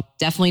 So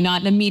definitely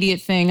not an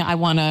immediate thing. I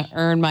want to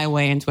earn my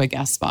way into a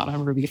guest spot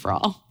on Ruby for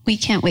All. We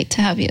can't wait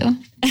to have you.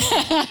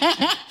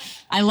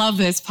 I love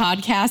this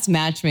podcast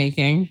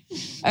matchmaking.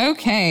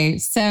 Okay,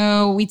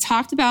 so we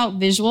talked about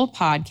visual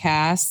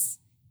podcasts.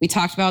 We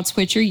talked about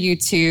Twitch or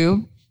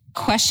YouTube.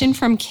 Question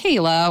from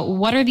Kayla.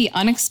 What are the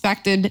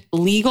unexpected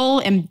legal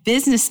and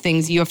business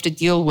things you have to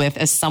deal with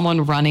as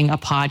someone running a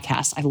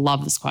podcast? I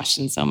love this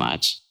question so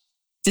much.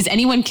 Does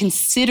anyone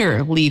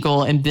consider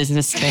legal and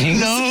business things?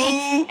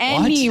 No.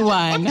 Anyone? What?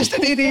 I'm just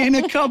an idiot in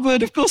a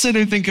cupboard. Of course I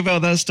don't think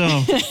about that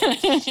stuff.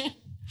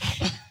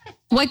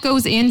 What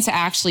goes into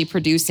actually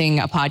producing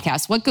a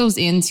podcast? What goes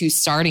into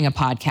starting a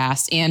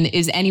podcast? And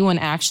is anyone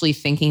actually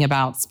thinking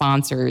about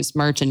sponsors,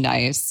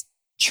 merchandise,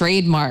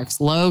 trademarks,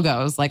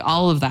 logos, like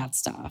all of that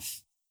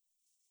stuff?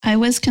 I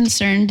was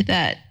concerned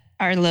that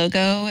our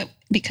logo,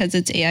 because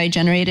it's AI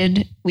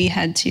generated, we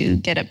had to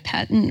get a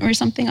patent or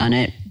something on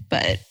it,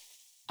 but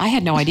I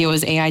had no idea it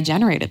was AI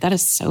generated. That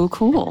is so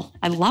cool.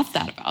 I love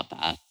that about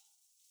that.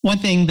 One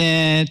thing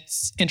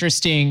that's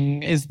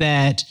interesting is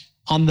that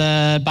on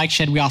the Bike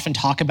Shed, we often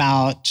talk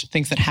about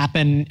things that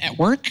happen at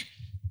work.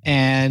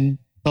 And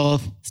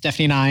both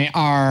Stephanie and I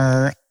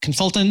are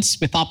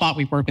consultants with ThoughtBot.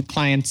 We work with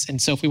clients. And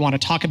so if we want to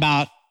talk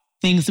about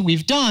things that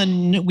we've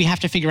done, we have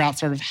to figure out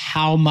sort of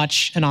how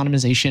much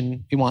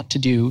anonymization we want to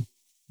do.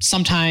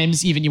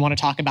 Sometimes even you want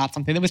to talk about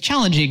something that was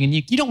challenging and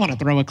you don't want to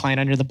throw a client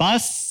under the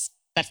bus.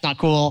 That's not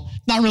cool.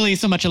 Not really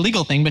so much a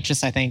legal thing, but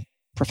just, I think,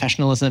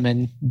 professionalism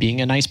and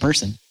being a nice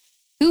person.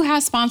 Who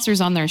has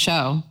sponsors on their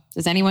show?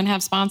 Does anyone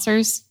have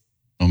sponsors?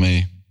 Or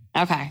me.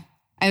 Okay.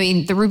 I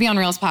mean, the Ruby on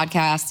Rails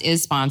podcast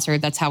is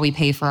sponsored. That's how we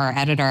pay for our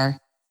editor.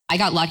 I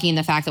got lucky in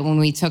the fact that when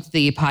we took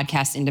the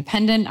podcast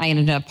independent, I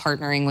ended up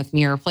partnering with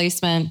Mere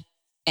Replacement,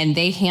 and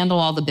they handle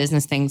all the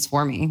business things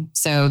for me.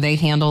 So they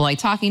handle like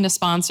talking to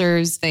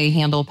sponsors. They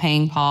handle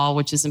paying Paul,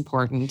 which is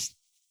important.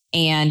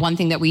 And one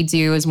thing that we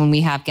do is when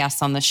we have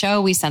guests on the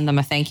show, we send them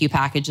a thank you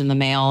package in the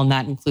mail. And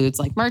that includes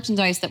like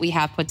merchandise that we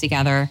have put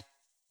together.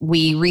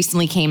 We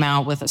recently came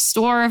out with a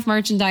store of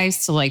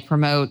merchandise to like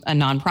promote a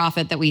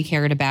nonprofit that we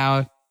cared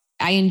about.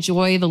 I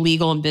enjoy the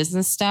legal and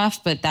business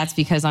stuff, but that's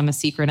because I'm a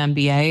secret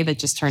MBA that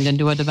just turned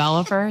into a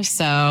developer.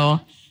 So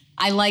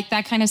I like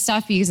that kind of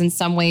stuff because in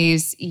some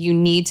ways you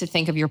need to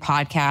think of your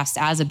podcast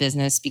as a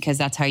business because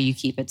that's how you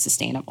keep it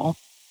sustainable.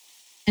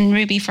 And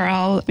Ruby for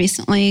All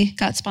recently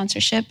got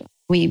sponsorship.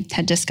 We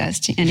had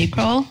discussed Andy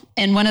Kroll.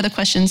 And one of the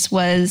questions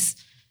was,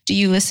 do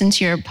you listen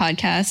to your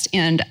podcast?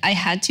 And I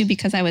had to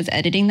because I was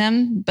editing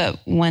them. But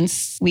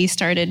once we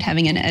started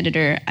having an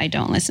editor, I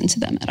don't listen to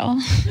them at all.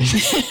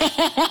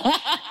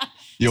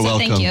 You're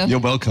welcome. Thank you. You're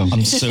welcome.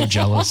 I'm so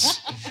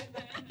jealous.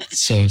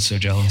 So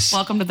jealous.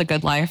 Welcome to the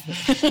good life.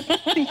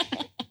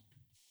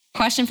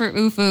 Question for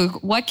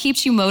Ufuk. What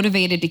keeps you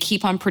motivated to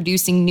keep on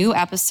producing new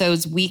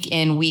episodes week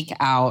in, week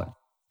out?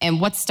 And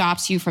what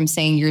stops you from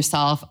saying to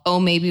yourself, oh,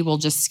 maybe we'll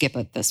just skip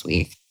it this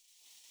week?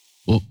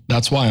 Well,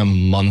 that's why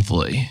I'm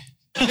monthly.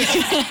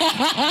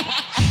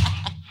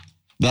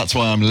 That's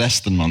why I'm less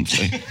than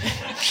monthly.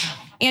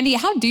 Andy,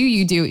 how do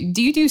you do?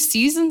 Do you do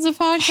seasons of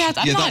podcasts?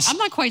 I'm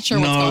not quite sure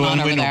what's going on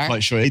over there. No, we're not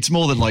quite sure. It's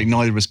more that like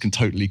neither of us can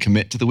totally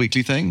commit to the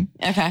weekly thing.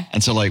 Okay.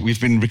 And so like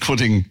we've been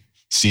recording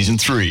season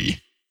 3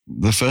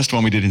 The first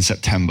one we did in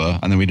September,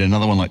 and then we did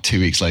another one like 2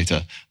 weeks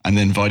later. And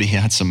then Vaidehi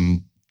had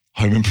some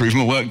home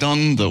improvement work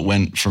done that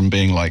went from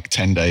being like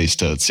 10 days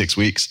to 6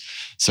 weeks.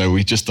 So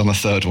we just done a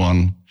third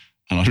one.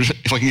 And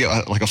if I can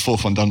get like a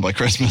fourth one done by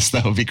Christmas,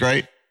 that would be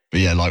great.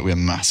 But yeah, like we're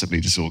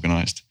massively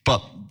disorganized.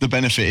 But the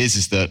benefit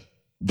is that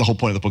the whole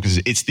point of the book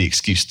is it's the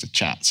excuse to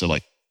chat. So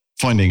like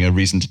finding a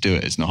reason to do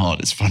it is not hard.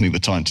 It's finding the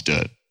time to do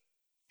it.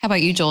 How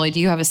about you, Jolie? Do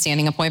you have a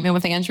standing appointment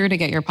with Andrew to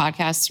get your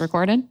podcasts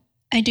recorded?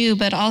 I do,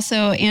 but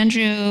also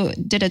Andrew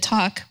did a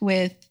talk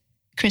with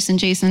Chris and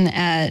Jason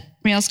at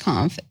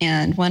Rubyconf,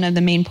 and one of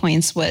the main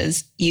points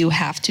was you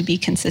have to be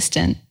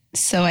consistent.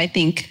 So I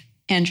think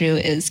Andrew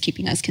is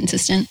keeping us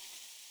consistent.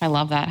 I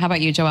love that. How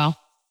about you, Joelle?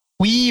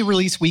 We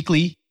release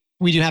weekly.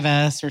 We do have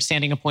a sort of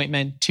standing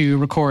appointment to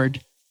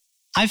record.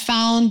 I've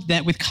found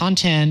that with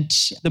content,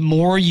 the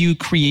more you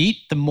create,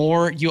 the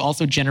more you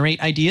also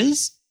generate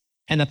ideas,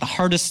 and that the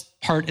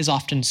hardest part is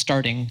often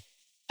starting.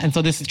 And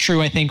so this is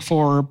true, I think,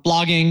 for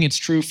blogging. It's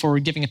true for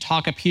giving a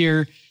talk up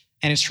here,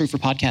 and it's true for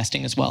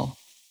podcasting as well.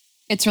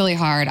 It's really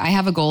hard. I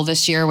have a goal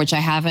this year, which I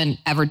haven't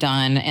ever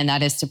done, and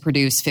that is to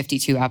produce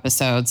 52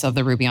 episodes of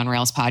the Ruby on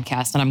Rails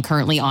podcast. And I'm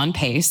currently on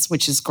pace,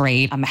 which is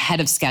great. I'm ahead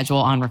of schedule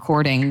on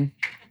recording.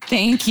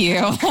 Thank you.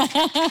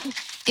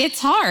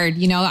 It's hard.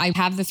 You know, I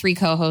have the 3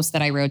 co-hosts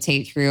that I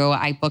rotate through.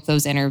 I book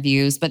those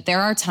interviews, but there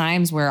are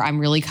times where I'm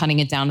really cutting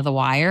it down to the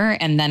wire.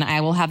 And then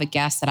I will have a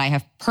guest that I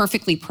have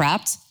perfectly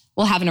prepped.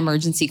 We'll have an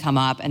emergency come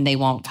up and they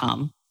won't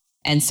come.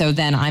 And so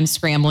then I'm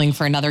scrambling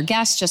for another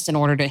guest just in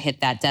order to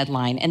hit that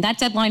deadline. And that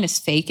deadline is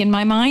fake in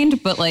my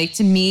mind. But like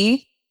to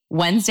me,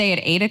 Wednesday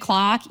at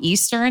 8:00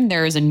 Eastern,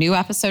 there is a new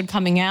episode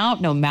coming out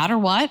no matter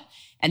what.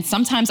 And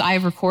sometimes I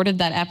have recorded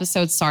that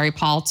episode, sorry,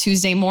 Paul,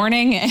 Tuesday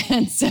morning.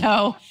 And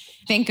so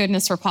thank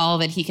goodness for Paul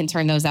that he can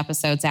turn those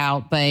episodes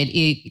out. But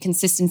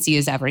consistency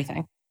is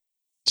everything.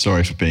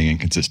 Sorry for being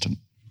inconsistent.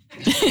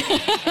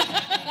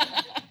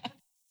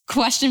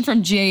 Question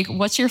from Jake.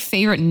 What's your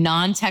favorite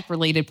non-tech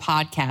related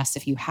podcast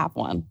if you have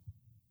one?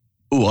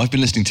 Oh, I've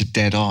been listening to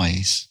Dead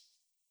Eyes.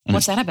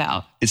 What's that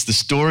about? It's the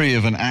story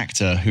of an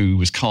actor who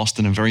was cast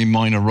in a very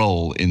minor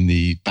role in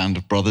the Band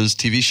of Brothers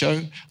TV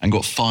show and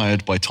got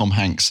fired by Tom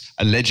Hanks,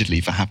 allegedly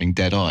for having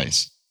dead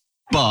eyes.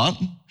 But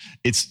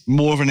it's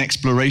more of an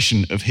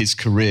exploration of his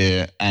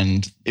career,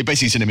 and it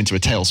basically sent him into a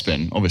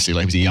tailspin. Obviously,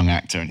 like he was a young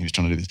actor and he was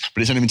trying to do this,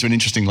 but it sent him into an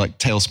interesting like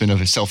tailspin of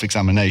his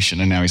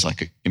self-examination, and now he's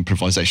like an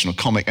improvisational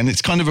comic. And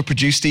it's kind of a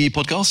produced-y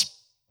podcast.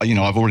 You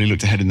know, I've already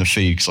looked ahead in the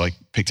feed because I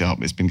picked it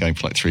up. It's been going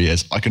for like 3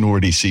 years. I can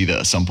already see that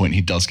at some point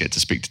he does get to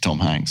speak to Tom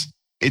Hanks.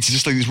 It's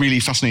just like this really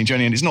fascinating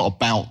journey, and it's not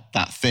about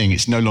that thing.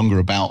 It's no longer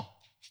about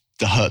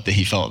the hurt that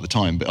he felt at the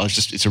time, but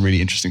it's a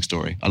really interesting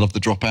story. I love The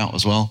Dropout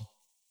as well,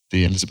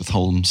 the Elizabeth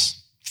Holmes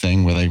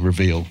thing where they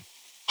reveal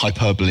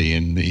hyperbole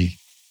in the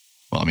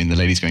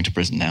lady's going to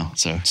prison now.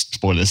 So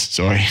spoilers,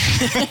 sorry.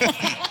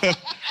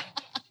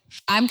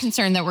 I'm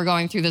concerned that we're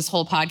going through this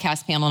whole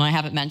podcast panel and I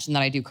haven't mentioned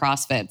that I do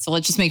CrossFit. So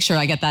let's just make sure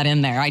I get that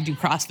in there. I do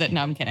CrossFit.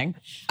 No, I'm kidding.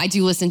 I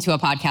do listen to a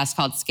podcast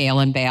called Scale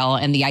and Bail.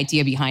 And the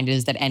idea behind it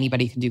is that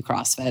anybody can do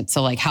CrossFit.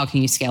 So like, how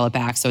can you scale it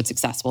back so it's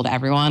accessible to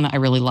everyone? I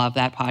really love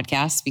that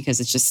podcast because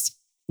it's just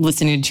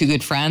listening to 2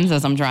 good friends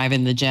as I'm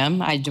driving the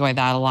gym. I enjoy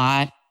that a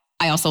lot.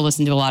 I also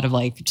listen to a lot of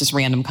like just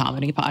random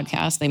comedy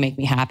podcasts. They make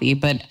me happy.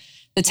 But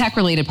the tech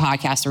related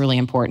podcasts are really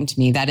important to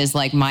me. That is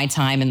like my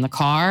time in the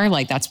car.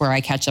 Like that's where I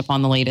catch up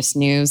on the latest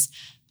news.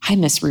 I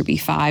miss Ruby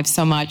 5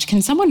 so much.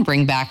 Can someone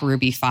bring back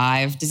Ruby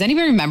 5? Does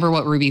anybody remember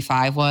what Ruby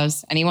 5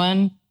 was?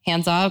 Anyone?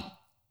 Hands up?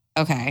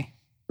 Okay.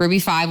 Ruby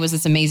 5 was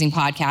this amazing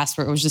podcast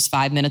where it was just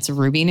 5 minutes of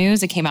Ruby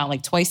news. It came out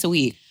like twice a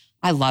week.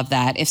 I love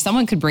that. If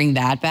someone could bring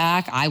that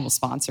back, I will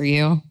sponsor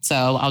you. So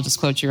I'll just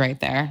quote you right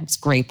there. It's a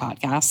great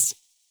podcast.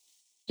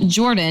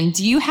 Jordan,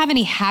 do you have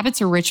any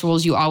habits or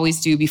rituals you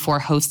always do before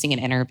hosting an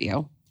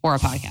interview or a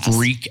podcast?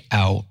 Freak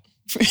out.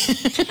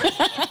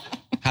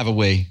 Have a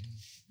wee.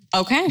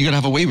 Okay. You got to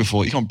have a wee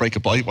before. You can't break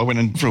a bite. I went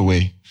in for a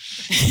wee.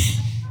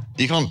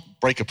 You can't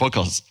break a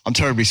podcast. I'm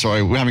terribly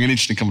sorry. We're having an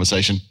interesting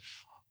conversation.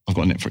 I've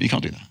got a nip for it. You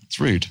can't do that. It's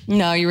rude.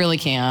 No, you really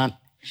can't.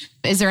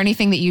 Is there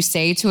anything that you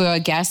say to a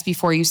guest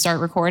before you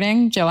start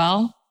recording,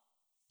 Joelle?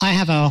 I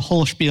have a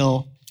whole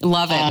spiel.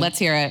 Love it. Let's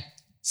hear it.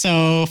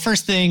 So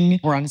first thing,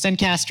 we're on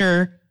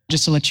Zencaster.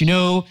 Just to let you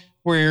know,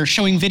 we're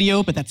showing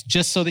video, but that's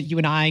just so that you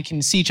and I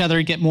can see each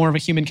other, get more of a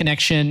human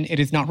connection. It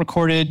is not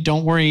recorded.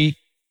 Don't worry.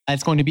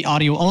 It's going to be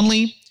audio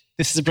only.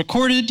 This is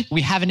recorded.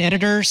 We have an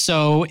editor.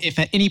 So if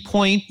at any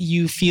point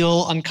you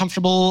feel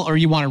uncomfortable or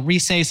you want to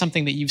re-say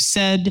something that you've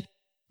said,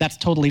 that's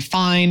totally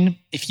fine.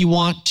 If you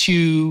want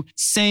to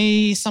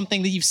say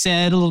something that you've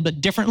said a little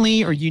bit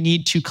differently, or you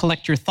need to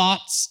collect your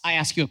thoughts, I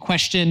ask you a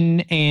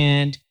question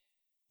and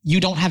you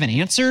don't have an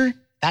answer,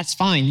 that's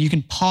fine. You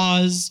can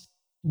pause,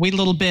 wait a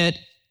little bit,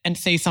 and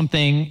say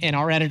something, and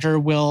our editor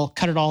will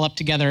cut it all up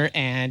together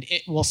and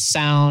it will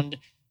sound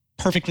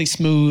perfectly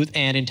smooth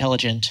and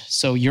intelligent.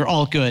 So you're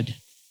all good.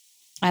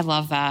 I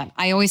love that.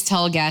 I always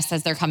tell guests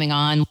as they're coming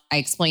on, I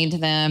explain to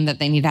them that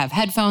they need to have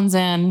headphones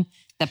in,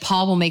 that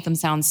Paul will make them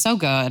sound so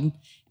good.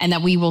 and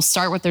that we will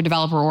start with their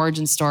developer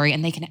origin story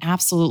and they can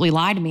absolutely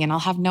lie to me and I'll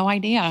have no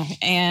idea.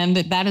 And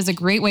that is a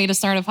great way to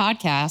start a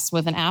podcast,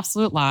 with an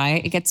absolute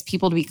lie. It gets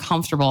people to be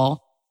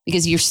comfortable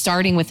because you're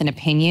starting with an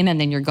opinion and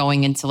then you're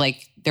going into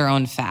like their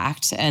own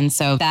fact. And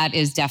so that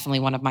is definitely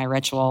one of my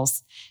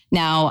rituals.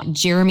 Now,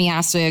 Jeremy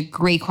asked a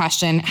great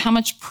question. How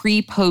much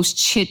pre-post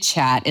chit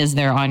chat is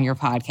there on your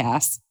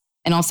podcast?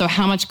 And also,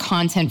 how much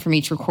content from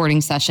each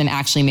recording session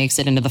actually makes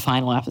it into the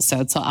final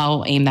episode? So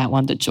I'll aim that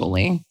one to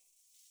Julie.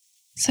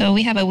 So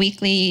we have a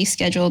weekly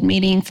scheduled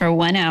meeting for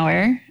 1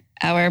 hour.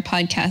 Our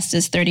podcast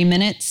is 30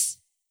 minutes.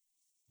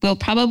 We'll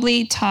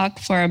probably talk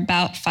for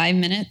about 5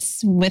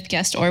 minutes with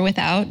guest or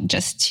without,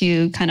 just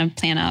to kind of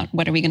plan out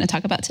what are we going to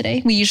talk about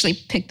today. We usually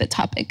pick the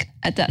topic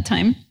at that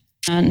time,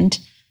 and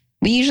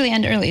we usually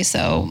end early.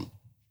 So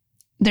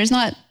there's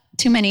not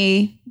too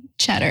many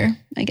chatter,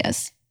 I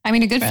guess. I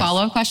mean, a good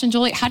follow-up question,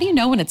 Julie, how do you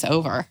know when it's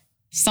over?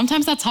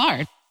 Sometimes that's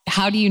hard.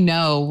 How do you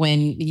know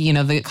when,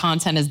 the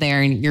content is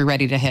there and you're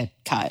ready to hit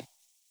cut?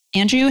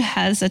 Andrew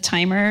has a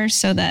timer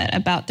so that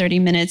about 30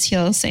 minutes,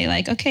 he'll say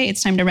like, okay,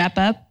 it's time to wrap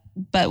up.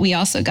 But we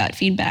also got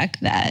feedback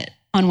that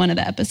on one of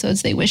the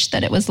episodes, they wished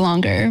that it was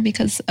longer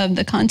because of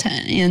the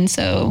content. And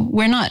so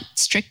we're not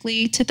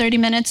strictly to 30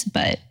 minutes,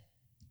 but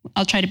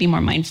I'll try to be more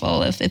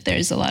mindful if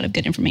there's a lot of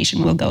good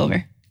information we'll go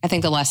over. I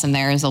think the lesson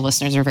there is the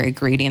listeners are very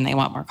greedy and they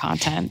want more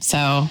content.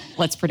 So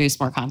let's produce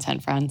more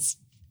content, friends.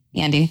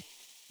 Andy?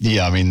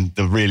 Yeah, I mean,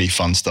 the really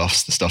fun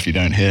stuff's the stuff you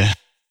don't hear.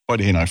 Why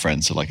do you know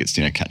friends? So like it's,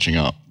 catching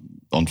up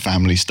on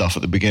family stuff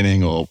at the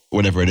beginning or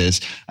whatever it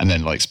is. And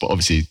then like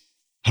obviously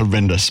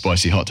horrendous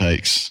spicy hot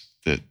takes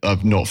that are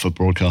not for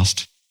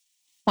broadcast.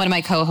 One of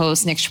my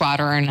co-hosts, Nick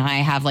Schwader, and I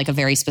have like a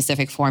very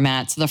specific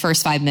format. So the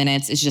first 5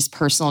 minutes is just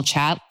personal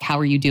chat. How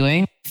are you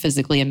doing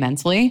physically and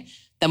mentally?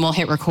 Then we'll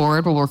hit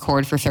record. We'll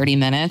record for 30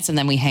 minutes and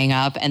then we hang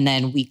up and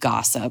then we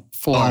gossip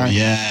for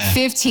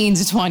 15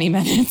 to 20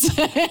 minutes.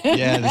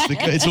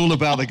 It's all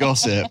about the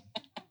gossip.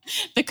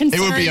 It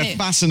would be a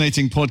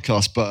fascinating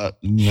podcast, but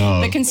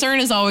no. The concern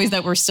is always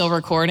that we're still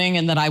recording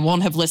and that I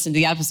won't have listened to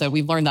the episode.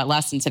 We've learned that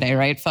lesson today,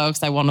 right,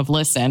 folks? I won't have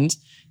listened.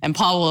 And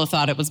Paul will have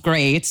thought it was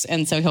great.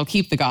 And so he'll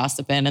keep the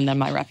gossip in and then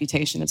my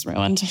reputation is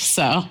ruined.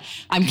 So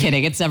I'm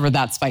kidding. It's never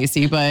that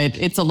spicy, but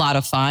it's a lot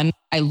of fun.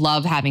 I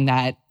love having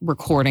that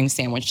recording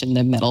sandwiched in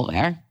the middle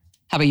there.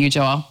 How about you,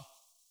 Joel?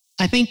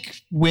 I think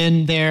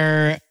when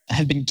there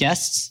have been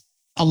guests,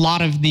 a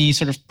lot of the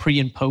sort of pre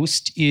and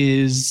post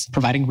is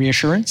providing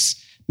reassurance,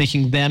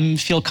 making them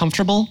feel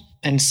comfortable.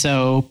 And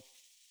so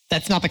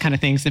that's not the kind of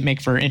things that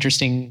make for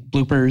interesting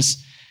bloopers.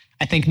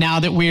 I think now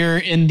that we're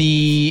in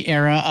the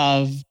era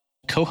of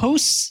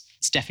co-hosts,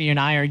 Stephanie and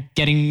I are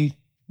getting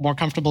more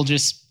comfortable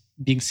just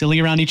being silly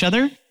around each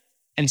other.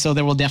 And so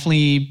there will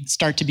definitely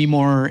start to be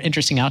more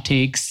interesting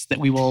outtakes that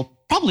we will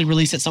probably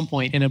release at some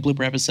point in a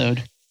blooper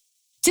episode.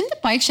 Didn't the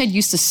Bike Shed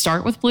used to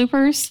start with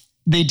bloopers?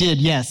 They did,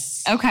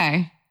 yes.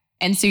 Okay.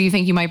 And so you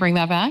think you might bring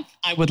that back?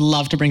 I would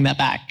love to bring that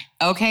back.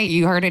 Okay,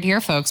 you heard it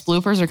here, folks.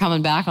 Bloopers are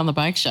coming back on the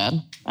Bike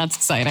Shed. That's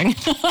exciting.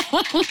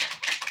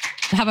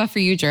 How about for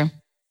you, Drew?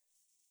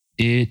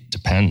 It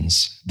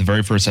depends. The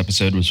very first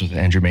episode was with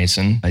Andrew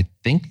Mason. I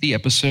think the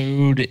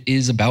episode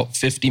is about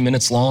 50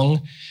 minutes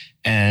long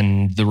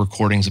and the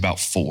recording's about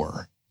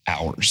 4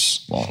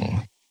 hours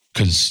long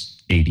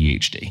because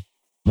ADHD.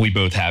 We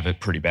both have it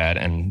pretty bad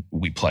and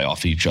we play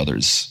off each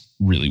other's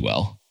really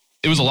well.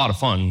 It was a lot of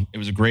fun. It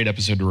was a great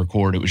episode to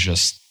record. It was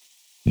just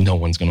no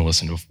one's going to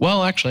listen to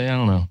well, actually, I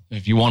don't know.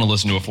 If you want to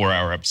listen to a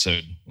 4-hour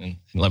episode, then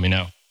let me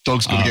know.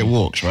 Dogs got to get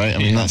walked, right? I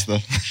mean, that's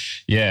the...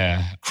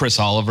 Yeah. Chris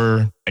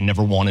Oliver, I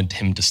never wanted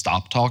him to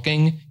stop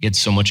talking. He had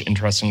so much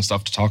interesting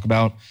stuff to talk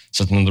about.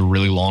 So it's another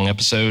really long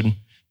episode.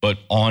 But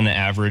on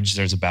average,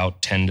 there's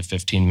about 10 to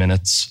 15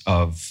 minutes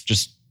of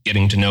just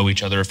getting to know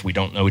each other if we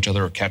don't know each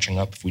other or catching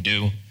up if we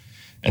do.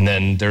 And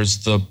then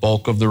there's the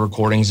bulk of the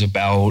recordings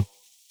about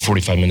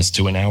 45 minutes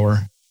to an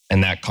hour.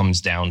 And that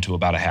comes down to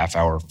about a half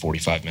hour,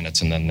 45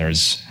 minutes. And then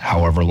there's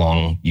however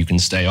long you can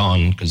stay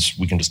on because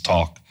we can just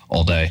talk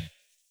all day.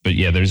 But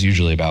yeah, there's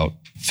usually about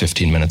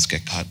 15 minutes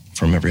get cut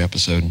from every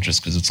episode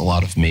just because it's a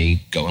lot of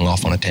me going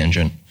off on a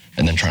tangent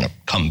and then trying to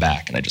come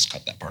back. And I just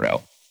cut that part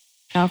out.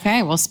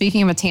 Okay. Well,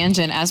 speaking of a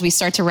tangent, as we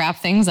start to wrap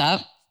things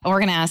up, we're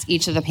going to ask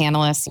each of the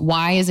panelists,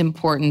 why is it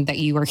important that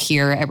you are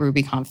here at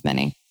Rubyconf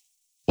Mini?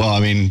 Well, I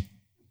mean,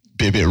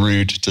 be a bit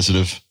rude to sort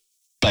of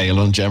bail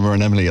on Gemma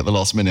and Emily at the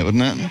last minute,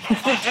 wouldn't it?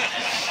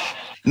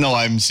 No,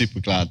 I'm super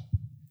glad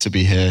to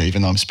be here,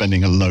 even though I'm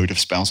spending a load of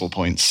spousal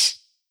points.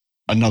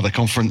 Another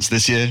conference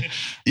this year.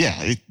 Yeah,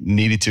 it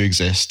needed to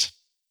exist.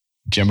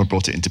 Gemma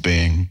brought it into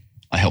being.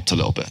 I helped a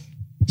little bit.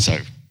 So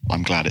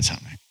I'm glad it's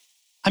happening.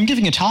 I'm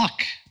giving a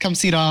talk. Come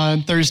see it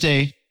on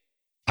Thursday.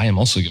 I am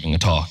also giving a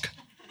talk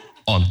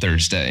on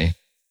Thursday.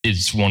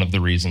 It's one of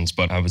the reasons,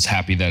 but I was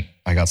happy that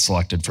I got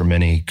selected for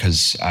Mini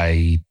because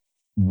I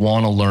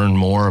want to learn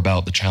more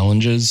about the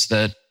challenges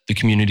that the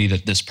community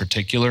that this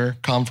particular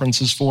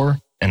conference is for.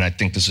 And I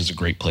think this is a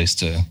great place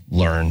to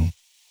learn,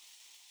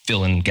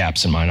 fill in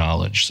gaps in my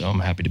knowledge. So I'm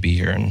happy to be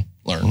here and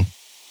learn.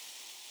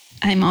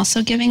 I'm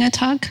also giving a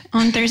talk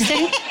on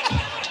Thursday.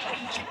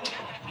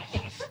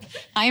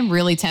 I am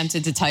really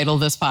tempted to title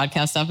this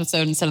podcast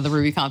episode instead of the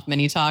Rubyconf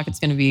mini talk. It's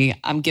going to be,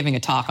 I'm giving a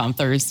talk on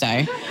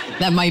Thursday.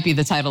 That might be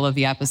the title of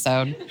the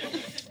episode.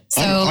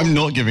 So I'm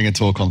not giving a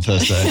talk on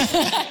Thursday.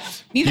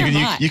 Neither am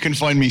I. You can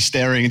find me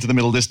staring into the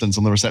middle distance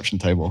on the reception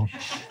table.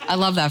 I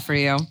love that for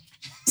you.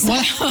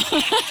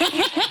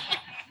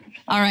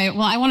 All right.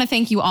 Well, I want to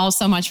thank you all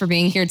so much for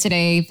being here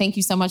today. Thank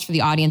you so much for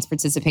the audience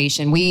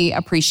participation. We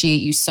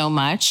appreciate you so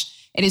much.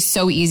 It is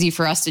so easy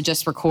for us to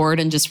just record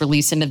and just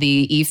release into the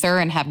ether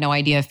and have no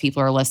idea if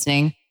people are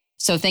listening.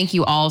 So thank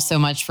you all so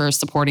much for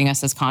supporting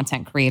us as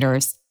content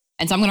creators.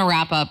 And so I'm going to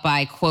wrap up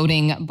by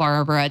quoting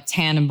Barbara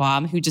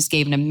Tannenbaum, who just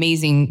gave an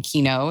amazing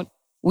keynote.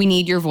 We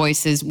need your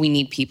voices. We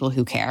need people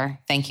who care.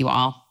 Thank you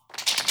all.